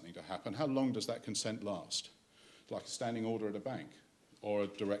consent for something to happen, how long does that consent last? Like a standing order at a bank or a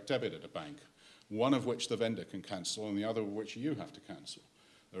direct debit at a bank, one of which the vendor can cancel and the other of which you have to cancel.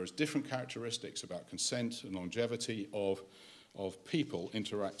 There is different characteristics about consent and longevity of people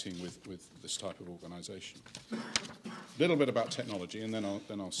interacting with this type of organisation. A little bit about technology, and then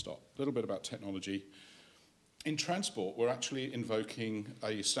I'll stop. A little bit about technology. In transport, we're actually invoking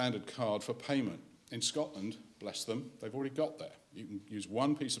a standard card for payment. In Scotland, bless them, they've already got there. You can use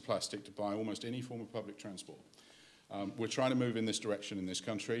one piece of plastic to buy almost any form of public transport. We're trying to move in this direction in this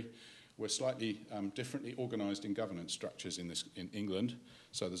country. We're slightly differently organised in governance structures in England,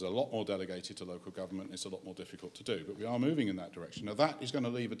 so there's a lot more delegated to local government, and it's a lot more difficult to do, but we are moving in that direction. Now that is going to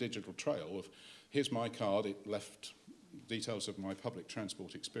leave a digital trail of, here's my card, it left details of my public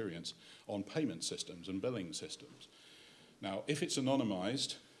transport experience on payment systems and billing systems. Now, if it's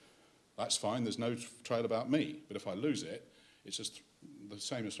anonymised, that's fine, there's no trail about me, but if I lose it, it's just the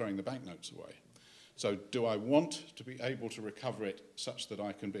same as throwing the banknotes away. So do I want to be able to recover it such that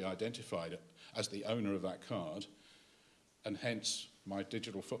I can be identified as the owner of that card, and hence my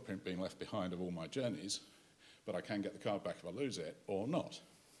digital footprint being left behind of all my journeys, but I can get the card back if I lose it, or not?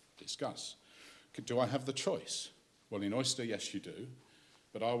 Discuss. Do I have the choice? Well, in Oyster, yes, you do.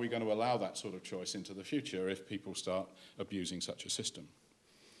 But are we going to allow that sort of choice into the future if people start abusing such a system?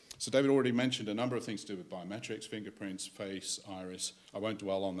 So David already mentioned a number of things to do with biometrics, fingerprints, face, iris. I won't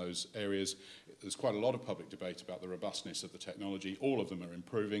dwell on those areas. There's quite a lot of public debate about the robustness of the technology. All of them are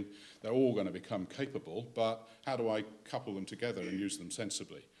improving. They're all going to become capable, but how do I couple them together and use them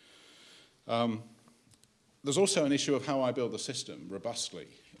sensibly? There's also an issue of how I build the system robustly.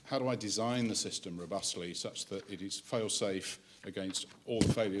 How do I design the system robustly such that it is fail-safe against all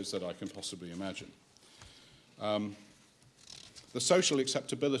the failures that I can possibly imagine? The social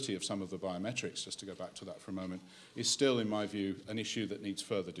acceptability of some of the biometrics, just to go back to that for a moment, is still, in my view, an issue that needs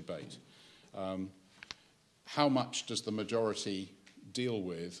further debate. How much does the majority deal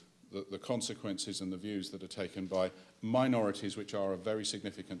with the consequences and the views that are taken by minorities which are of very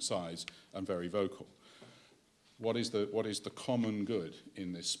significant size and very vocal? What is the common good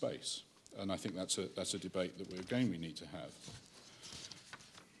in this space? And I think that's a debate that we need to have.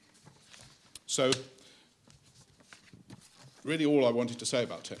 So, really all I wanted to say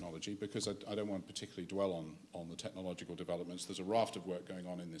about technology, because I don't want to particularly dwell on the technological developments. There's a raft of work going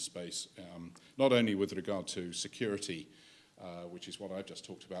on in this space, not only with regard to security, which is what I've just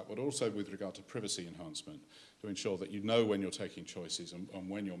talked about, but also with regard to privacy enhancement, to ensure that you know when you're taking choices and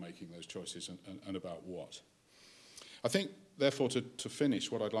when you're making those choices and about what. I think, therefore, to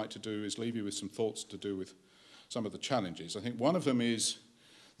finish, what I'd like to do is leave you with some thoughts to do with some of the challenges. I think one of them is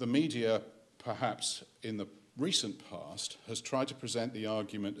the media, perhaps in the recent past, has tried to present the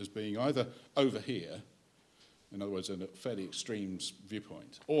argument as being either over here, in other words, a fairly extreme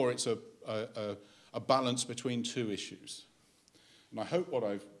viewpoint, or it's a balance between two issues. And I hope what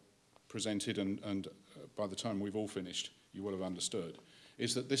I've presented, and by the time we've all finished, you will have understood,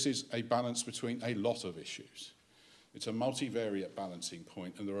 is that this is a balance between a lot of issues. It's a multivariate balancing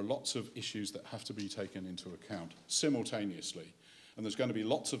point, and there are lots of issues that have to be taken into account simultaneously. And there's going to be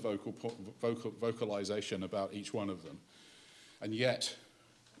lots of vocalization about each one of them. And yet,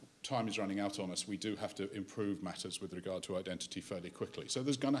 time is running out on us. We do have to improve matters with regard to identity fairly quickly. So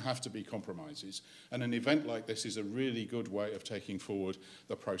there's going to have to be compromises. And an event like this is a really good way of taking forward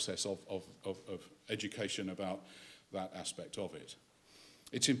the process of education about that aspect of it.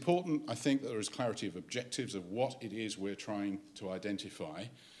 It's important, I think, that there is clarity of objectives of what it is we're trying to identify,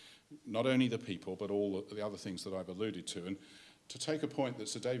 not only the people, but all the other things that I've alluded to. And to take a point that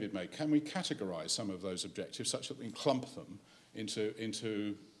Sir David made, can we categorise some of those objectives such that we can clump them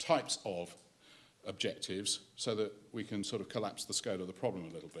into types of objectives so that we can sort of collapse the scale of the problem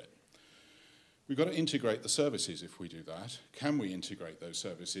a little bit? We've got to integrate the services if we do that. Can we integrate those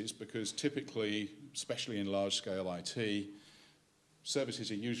services? Because typically, especially in large-scale IT,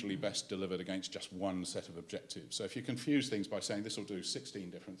 services are usually best delivered against just one set of objectives. So if you confuse things by saying this will do 16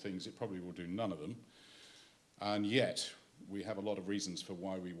 different things, it probably will do none of them. And yet, we have a lot of reasons for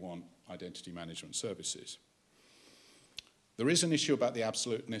why we want identity management services. There is an issue about the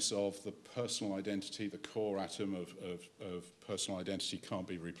absoluteness of the personal identity. The core atom of personal identity can't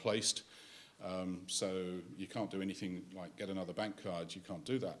be replaced. So you can't do anything like get another bank card. You can't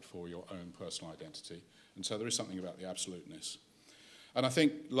do that for your own personal identity. And so there is something about the absoluteness. And I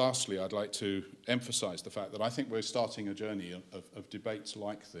think, lastly, I'd like to emphasize the fact that I think we're starting a journey of debates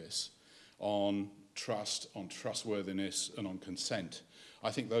like this on trust, on trustworthiness, and on consent.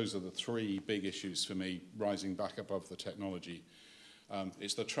 I think those are the three big issues for me, rising back above the technology.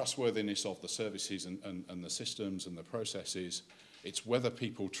 It's the trustworthiness of the services and the systems and the processes. It's whether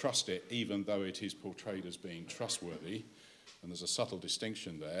people trust it, even though it is portrayed as being trustworthy. And there's a subtle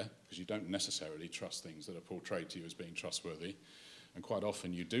distinction there, because you don't necessarily trust things that are portrayed to you as being trustworthy. And quite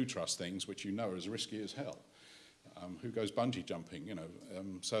often you do trust things which you know are as risky as hell. Who goes bungee jumping, you know?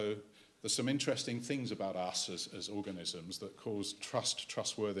 So there's some interesting things about us as organisms that cause trust,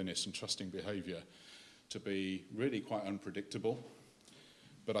 trustworthiness, and trusting behaviour to be really quite unpredictable.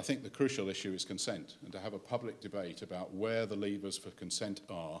 But I think the crucial issue is consent, and to have a public debate about where the levers for consent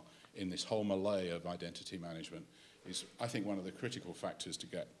are in this whole melee of identity management is, I think, one of the critical factors to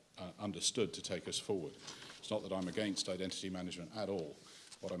get understood to take us forward. It's not that I'm against identity management at all.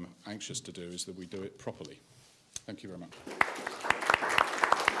 What I'm anxious to do is that we do it properly. Thank you very much.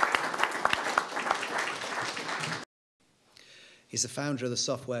 He's the founder of the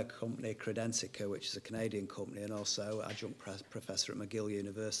software company Credentica, which is a Canadian company, and also adjunct professor at McGill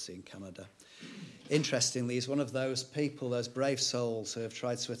University in Canada. Interestingly, he's one of those people, those brave souls who have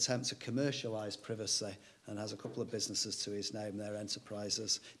tried to attempt to commercialise privacy, and has a couple of businesses to his name, their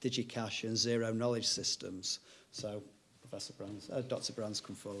enterprises, DigiCash and Zero Knowledge Systems. So, Professor Brands, Dr. Brands,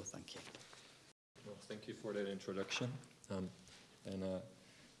 come forward. Thank you. Well, thank you for that introduction,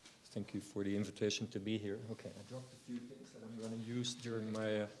 thank you for the invitation to be here. Okay, I dropped a few things that I'm going to use during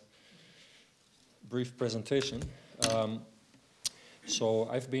my brief presentation. So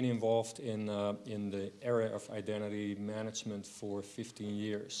I've been involved in the area of identity management for 15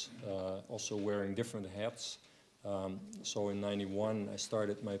 years, also wearing different hats. So in '91, I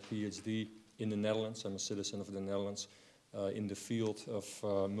started my PhD in the Netherlands. I'm a citizen of the Netherlands, in the field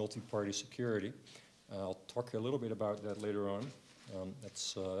of multi-party security. I'll talk a little bit about that later on.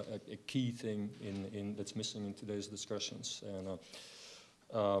 That's a key thing that's missing in today's discussions.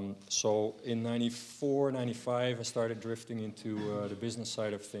 And so in '94, '95, I started drifting into the business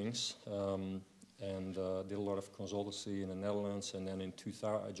side of things, and did a lot of consultancy in the Netherlands. And then in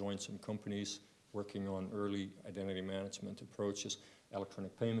 2000, I joined some companies working on early identity management approaches,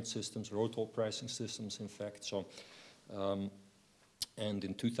 electronic payment systems, road toll pricing systems, in fact. So, and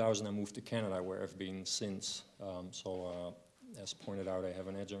in 2000, I moved to Canada, where I've been since. As pointed out, I have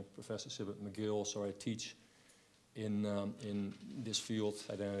an adjunct professorship at McGill, so I teach in this field,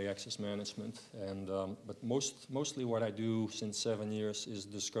 identity access management. And but mostly what I do since 7 years is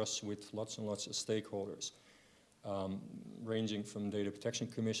discuss with lots and lots of stakeholders, ranging from data protection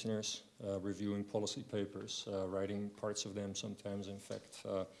commissioners, reviewing policy papers, writing parts of them sometimes, in fact,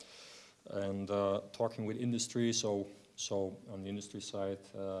 and talking with industry. So on the industry side,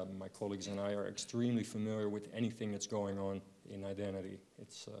 my colleagues and I are extremely familiar with anything that's going on in identity.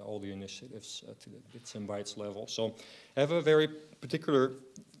 It's all the initiatives to the bits and bytes level. So I have a very particular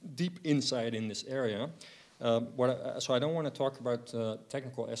deep insight in this area. So I don't want to talk about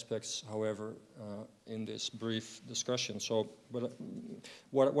technical aspects, however, in this brief discussion. So, but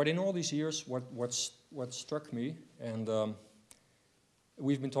what in all these years, what struck me, and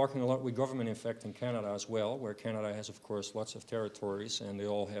we've been talking a lot with government, in fact, in Canada as well, where Canada has, of course, lots of territories, and they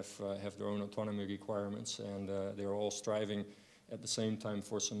all have their own autonomy requirements, and they're all striving at the same time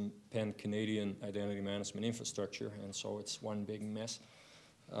for some pan-Canadian identity management infrastructure, and so it's one big mess.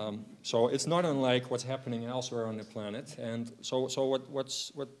 So it's not unlike what's happening elsewhere on the planet, and so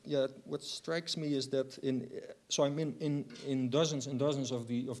what strikes me is that I'm in dozens and dozens of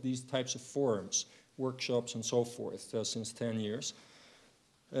these types of forums, workshops, and so forth since 10 years.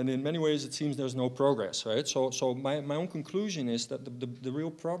 And in many ways, it seems there's no progress, right? So my own conclusion is that the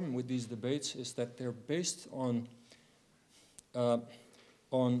real problem with these debates is that they're based on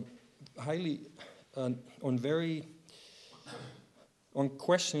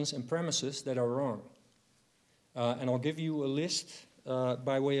questions and premises that are wrong. And I'll give you a list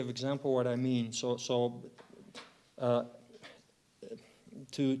by way of example what I mean.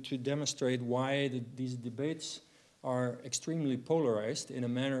 To demonstrate why these debates are extremely polarized in a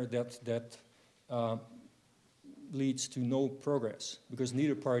manner that leads to no progress, because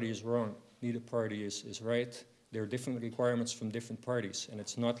neither party is wrong, neither party is right. There are different requirements from different parties, and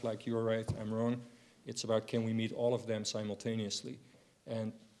it's not like you're right, I'm wrong. It's about, can we meet all of them simultaneously?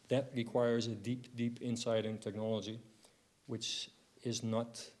 And that requires a deep, deep insight in technology, which is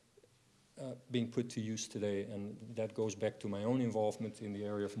not being put to use today. And that goes back to my own involvement in the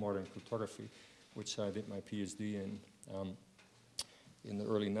area of modern cryptography, which I did my PhD in the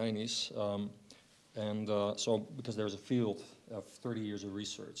early 90s. So because there's a field of 30 years of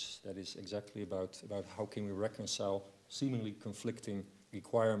research that is exactly about how can we reconcile seemingly conflicting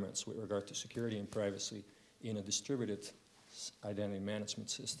requirements with regard to security and privacy in a distributed identity management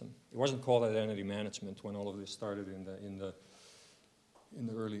system. It wasn't called identity management when all of this started in the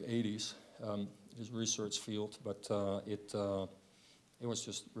early 80s, this research field, but it was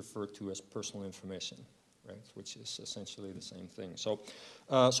just referred to as personal information, right, which is essentially the same thing. So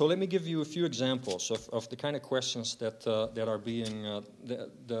let me give you a few examples of the kind of questions that are being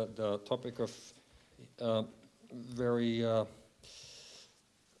the topic of very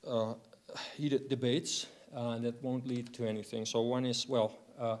heated debates that won't lead to anything. So one is, well,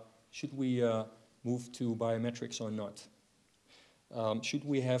 should we move to biometrics or not? Should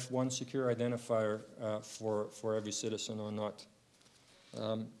we have one secure identifier for every citizen or not?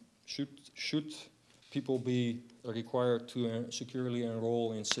 Should people be required to securely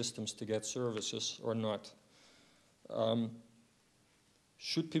enroll in systems to get services or not?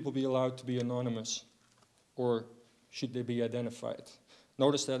 Should people be allowed to be anonymous, or should they be identified?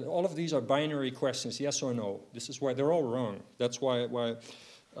 Notice that all of these are binary questions, yes or no. This is why they're all wrong. That's why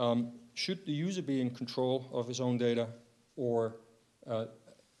should the user be in control of his own data, or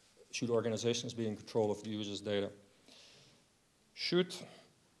should organizations be in control of the user's data? Should,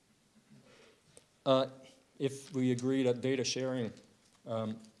 if we agree that data sharing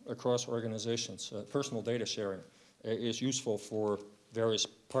across organizations, personal data sharing, is useful for various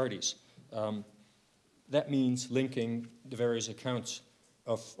parties, that means linking the various accounts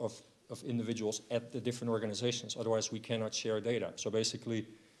of individuals at the different organizations. Otherwise, we cannot share data. So basically,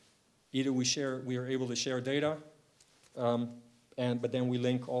 either we are able to share data, but then we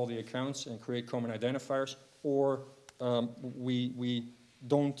link all the accounts and create common identifiers, or we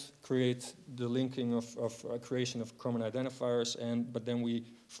don't create the linking of creation of common identifiers, but then we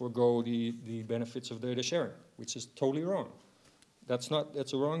forego the benefits of data sharing, which is totally wrong. That's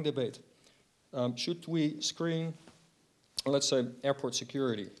a wrong debate. Should we screen, let's say, airport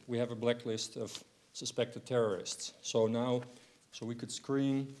security? We have a blacklist of suspected terrorists. So we could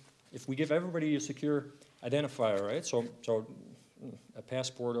screen, if we give everybody a secure identifier, right? So a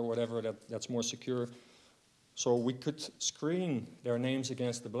passport or whatever that's more secure. So we could screen their names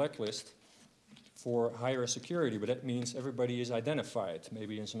against the blacklist for higher security, but that means everybody is identified,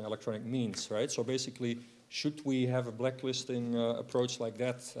 maybe in some electronic means, right? So basically, should we have a blacklisting approach like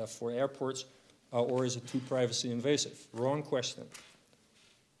that for airports, or is it too privacy invasive? Wrong question.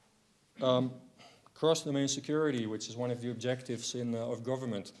 Cross-domain security, which is one of the objectives of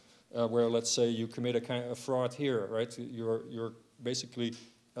government, where, let's say, you commit a kind of fraud here, right? You're basically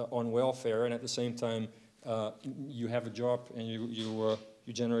on welfare, and at the same time you have a job and you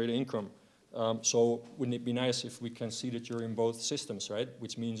generate income. So wouldn't it be nice if we can see that you're in both systems, right?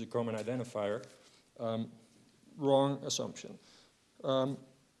 Which means a common identifier. Wrong assumption.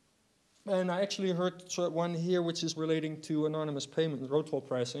 And I actually heard one here which is relating to anonymous payment, road toll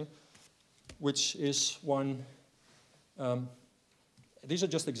pricing, which is one. These are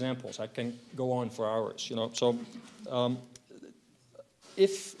just examples. I can go on for hours, you know. So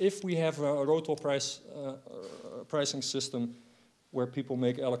if we have a road toll pricing system where people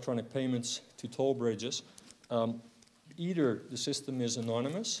make electronic payments to toll bridges, either the system is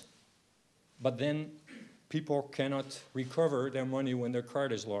anonymous, but then people cannot recover their money when their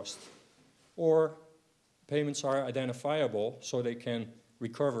card is lost, or payments are identifiable so they can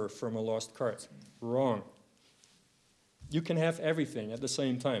recover from a lost card. Wrong. You can have everything at the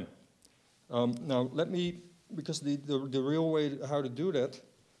same time. Now, let me, because the real way how to do that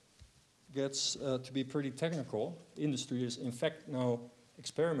gets to be pretty technical. Industry is, in fact, now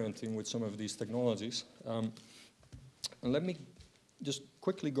experimenting with some of these technologies. And let me just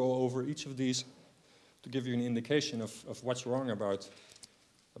quickly go over each of these to give you an indication of what's wrong about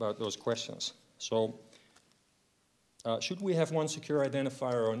those questions. So, should we have one secure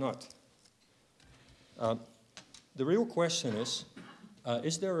identifier or not? The real question is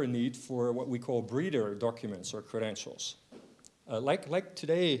there a need for what we call breeder documents or credentials? Like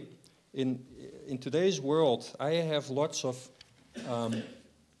today, in today's world, I have lots of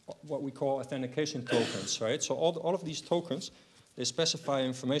what we call authentication tokens, right? So all of these tokens, they specify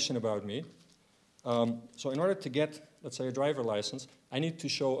information about me, So in order to get, let's say, a driver license, I need to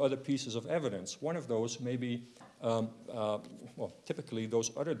show other pieces of evidence. One of those may be, well, typically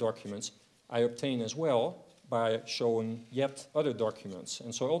those other documents I obtain as well by showing yet other documents.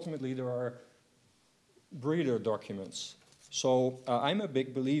 And so ultimately there are breeder documents. So I'm a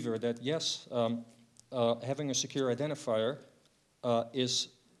big believer that yes, having a secure identifier is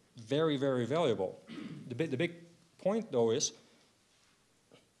very, very valuable. The big point though is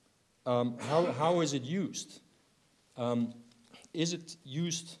how is it used? Is it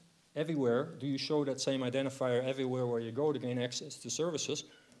used everywhere? Do you show that same identifier everywhere where you go to gain access to services?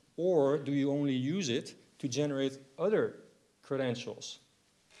 Or do you only use it to generate other credentials,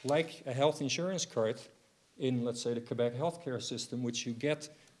 like a health insurance card in, let's say, the Quebec healthcare system, which you get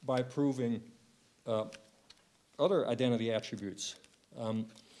by proving other identity attributes?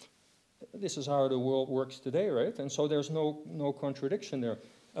 This is how the world works today, right? And so there's no contradiction there.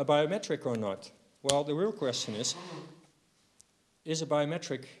 A biometric or not? Well, the real question is a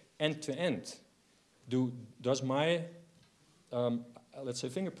biometric end-to-end? Does my, let's say,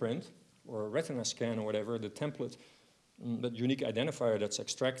 fingerprint or retina scan or whatever, the template, that unique identifier that's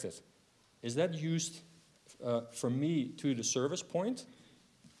extracted, is that used from me to the service point,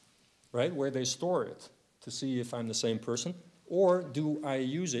 right, where they store it to see if I'm the same person? Or do I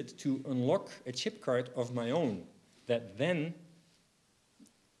use it to unlock a chip card of my own that then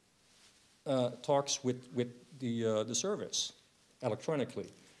talks with the service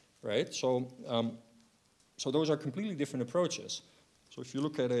electronically, right? So, so those are completely different approaches. So if you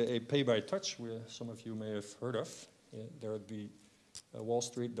look at a pay-by-touch, some of you may have heard of, there would be a Wall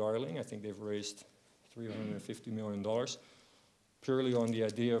Street darling. I think they've raised $350 million, purely on the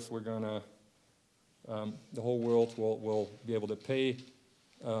idea of we're going to, the whole world will be able to pay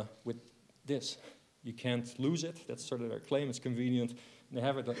with this. You can't lose it. That's sort of their claim. It's convenient. And they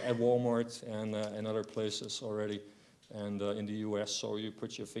have it at Walmart and other places already, and in the US. So you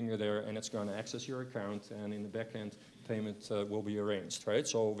put your finger there, and it's going to access your account, and in the back end, payment will be arranged, right?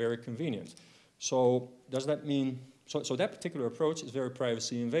 So very convenient. So does that mean, so that particular approach is very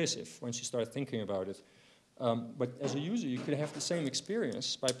privacy invasive once you start thinking about it. But as a user, you could have the same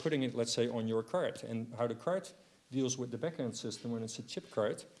experience by putting it, let's say, on your card. And how the card deals with the backend system when it's a chip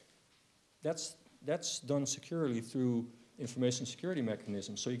card, that's done securely through information security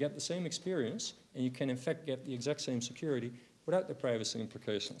mechanisms. So you get the same experience, and you can, in fact, get the exact same security without the privacy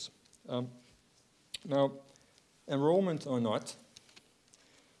implications. Now, enrollment or not,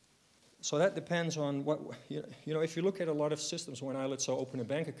 so that depends on what, you know, if you look at a lot of systems, when I, let's say, open a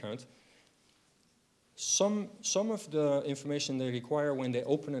bank account, some of the information they require when they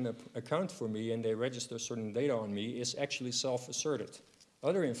open an account for me and they register certain data on me is actually self-asserted.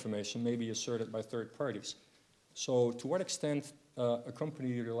 Other information may be asserted by third parties. So to what extent a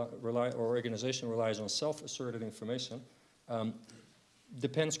company or organization relies on self-asserted information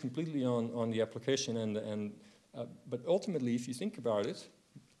depends completely on the application. But ultimately, if you think about it,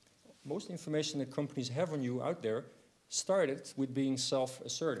 most information that companies have on you out there started with being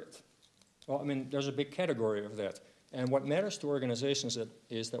self-asserted. Well, I mean, there's a big category of that. And what matters to organizations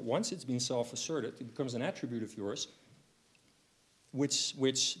is that once it's been self-asserted, it becomes an attribute of yours,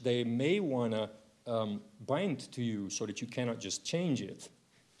 which they may want to bind to you so that you cannot just change it.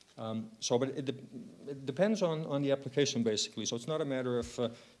 But it depends on the application, basically. So it's not a matter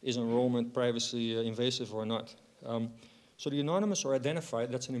of is enrollment privacy invasive or not. So the anonymous or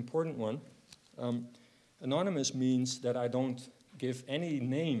identified, that's an important one. Anonymous means that I don't give any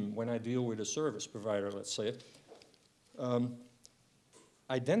name when I deal with a service provider, let's say.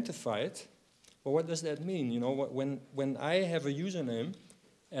 Identified, well, what does that mean? You know, when I have a username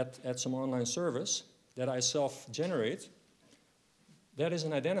at some online service that I self-generate, that is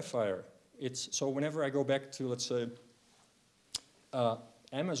an identifier. So whenever I go back to, let's say,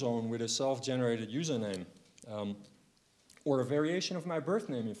 Amazon with a self-generated username, or a variation of my birth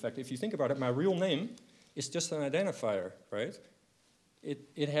name, in fact, if you think about it, my real name is just an identifier, right?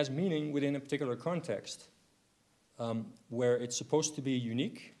 It has meaning within a particular context where it's supposed to be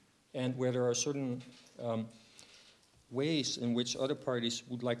unique and where there are certain ways in which other parties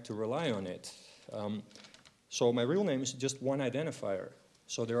would like to rely on it. So my real name is just one identifier.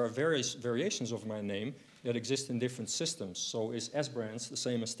 So there are various variations of my name that exist in different systems. So is S brands the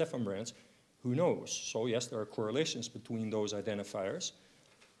same as Stefan brands? Who knows? So yes, there are correlations between those identifiers.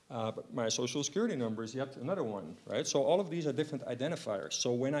 But my social security number is yet another one, right? So all of these are different identifiers.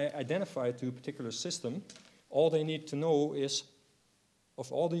 So when I identify to a particular system, all they need to know is,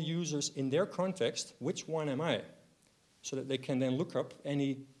 of all the users in their context, which one am I? So that they can then look up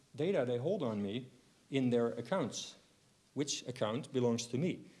any data they hold on me in their accounts. Which account belongs to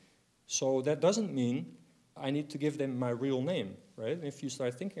me? So that doesn't mean I need to give them my real name, right? And if you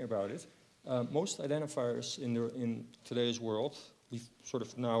start thinking about it, most identifiers in today's world, we've sort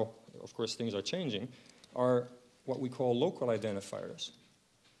of now, of course things are changing, are what we call local identifiers.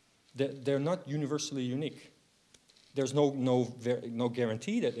 They're not universally unique. There's no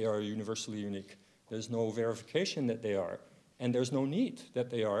guarantee that they are universally unique. There's no verification that they are. And there's no need that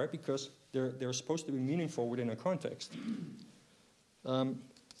they are, because they're supposed to be meaningful within a context.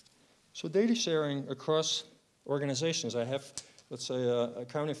 So data sharing across organizations. I have, let's say,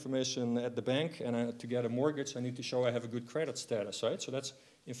 account information at the bank, and to get a mortgage, I need to show I have a good credit status, right? So that's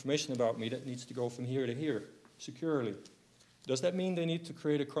information about me that needs to go from here to here, securely. Does that mean they need to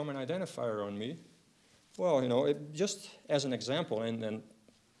create a common identifier on me? Well, you know, just as an example, and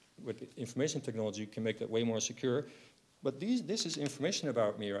with information technology, you can make that way more secure. But this is information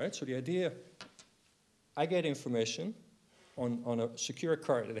about me, right? So the idea, I get information on a secure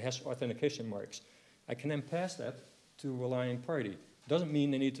card that has authentication marks. I can then pass that to a relying party. Doesn't mean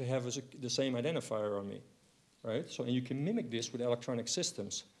they need to have the same identifier on me, right? So, and you can mimic this with electronic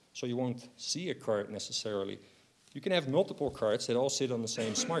systems. So you won't see a card necessarily. You can have multiple cards that all sit on the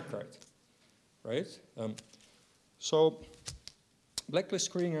same smart card, right? So blacklist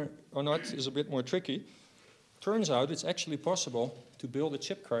screening or not is a bit more tricky. Turns out it's actually possible to build a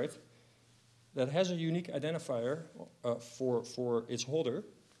chip card that has a unique identifier for its holder,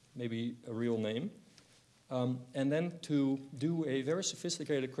 maybe a real name, and then to do a very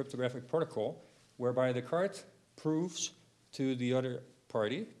sophisticated cryptographic protocol whereby the card proves to the other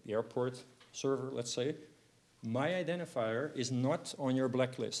party, the airport server, let's say, my identifier is not on your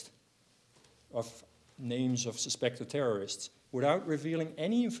blacklist of names of suspected terrorists, without revealing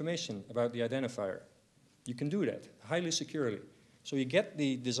any information about the identifier. You can do that highly securely. So you get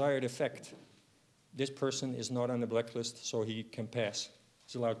the desired effect. This person is not on the blacklist, so he can pass.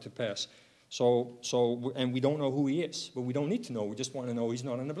 He's allowed to pass. And we don't know who he is, but we don't need to know. We just want to know he's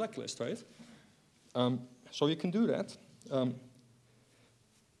not on the blacklist, right? So you can do that.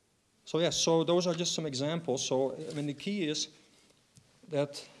 So those are just some examples. So, I mean, the key is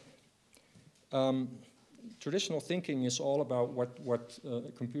that traditional thinking is all about what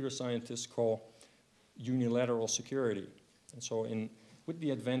computer scientists call unilateral security. And so with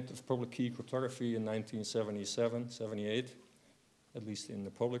the advent of public key cryptography in 1977, 78, at least in the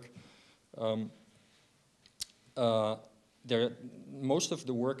public, most of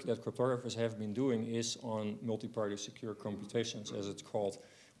the work that cryptographers have been doing is on multi-party secure computations, as it's called,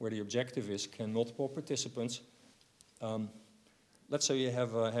 where the objective is, can multiple participants, let's say you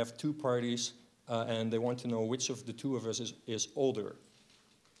have two parties, and they want to know which of the two of us is older,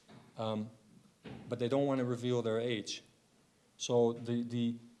 but they don't want to reveal their age. So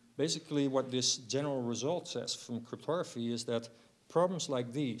basically what this general result says from cryptography is that problems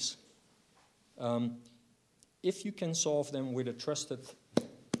like these, if you can solve them with a trusted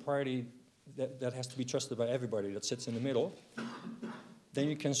party that has to be trusted by everybody, that sits in the middle, then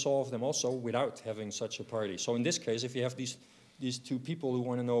you can solve them also without having such a party. So in this case, if you have these two people who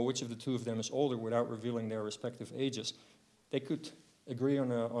want to know which of the two of them is older without revealing their respective ages, they could agree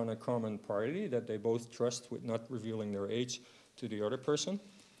on a common party that they both trust with not revealing their age to the other person,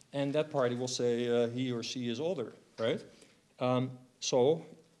 and that party will say he or she is older, right?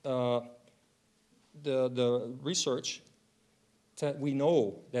 The research that we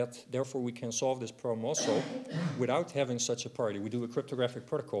know that therefore we can solve this problem also without having such a party. We do a cryptographic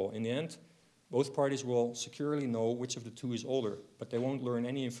protocol. In the end, both parties will securely know which of the two is older, but they won't learn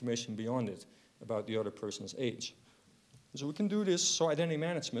any information beyond it about the other person's age. So we can do this. So identity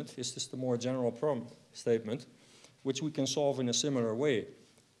management is just a more general problem statement, which we can solve in a similar way.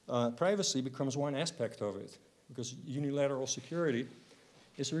 Privacy becomes one aspect of it, because unilateral security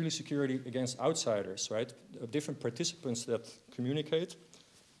is really security against outsiders, right? Different participants that communicate,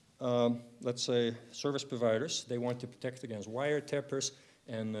 let's say service providers, they want to protect against wiretappers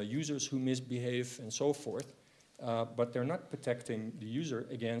and users who misbehave and so forth, but they're not protecting the user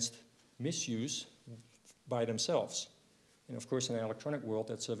against misuse by themselves. And of course, in the electronic world,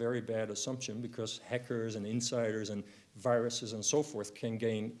 that's a very bad assumption, because hackers and insiders and viruses and so forth can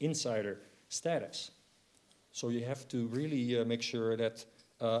gain insider status. So you have to really make sure that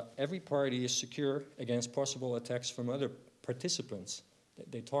every party is secure against possible attacks from other participants that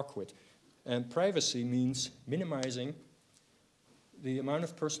they talk with. And privacy means minimizing the amount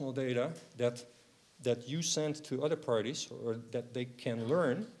of personal data that you send to other parties, or that they can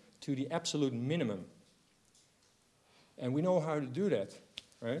learn, to the absolute minimum. And we know how to do that,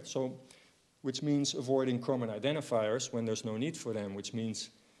 right? So, which means avoiding common identifiers when there's no need for them, which means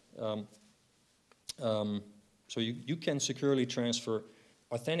so you can securely transfer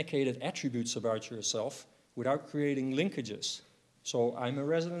authenticated attributes about yourself without creating linkages. So I'm a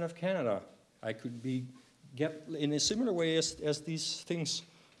resident of Canada. I could get in a similar way as these things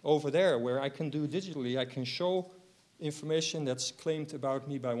over there, where I can do digitally. I can show information that's claimed about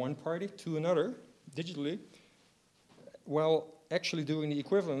me by one party to another digitally, while actually doing the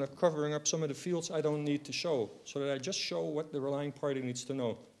equivalent of covering up some of the fields I don't need to show, so that I just show what the relying party needs to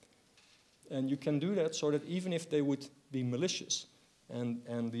know. And you can do that so that even if they would be malicious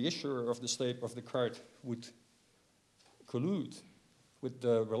and the issuer of the state of the card would collude with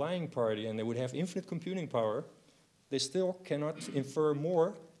the relying party and they would have infinite computing power, they still cannot infer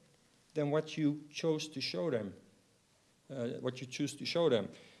more than what you chose to show them, what you choose to show them.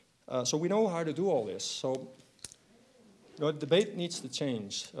 So we know how to do all this. So the debate needs to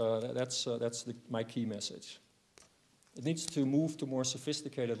change. That's my key message. It needs to move to a more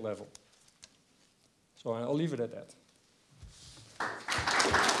sophisticated level. So I'll leave it at that.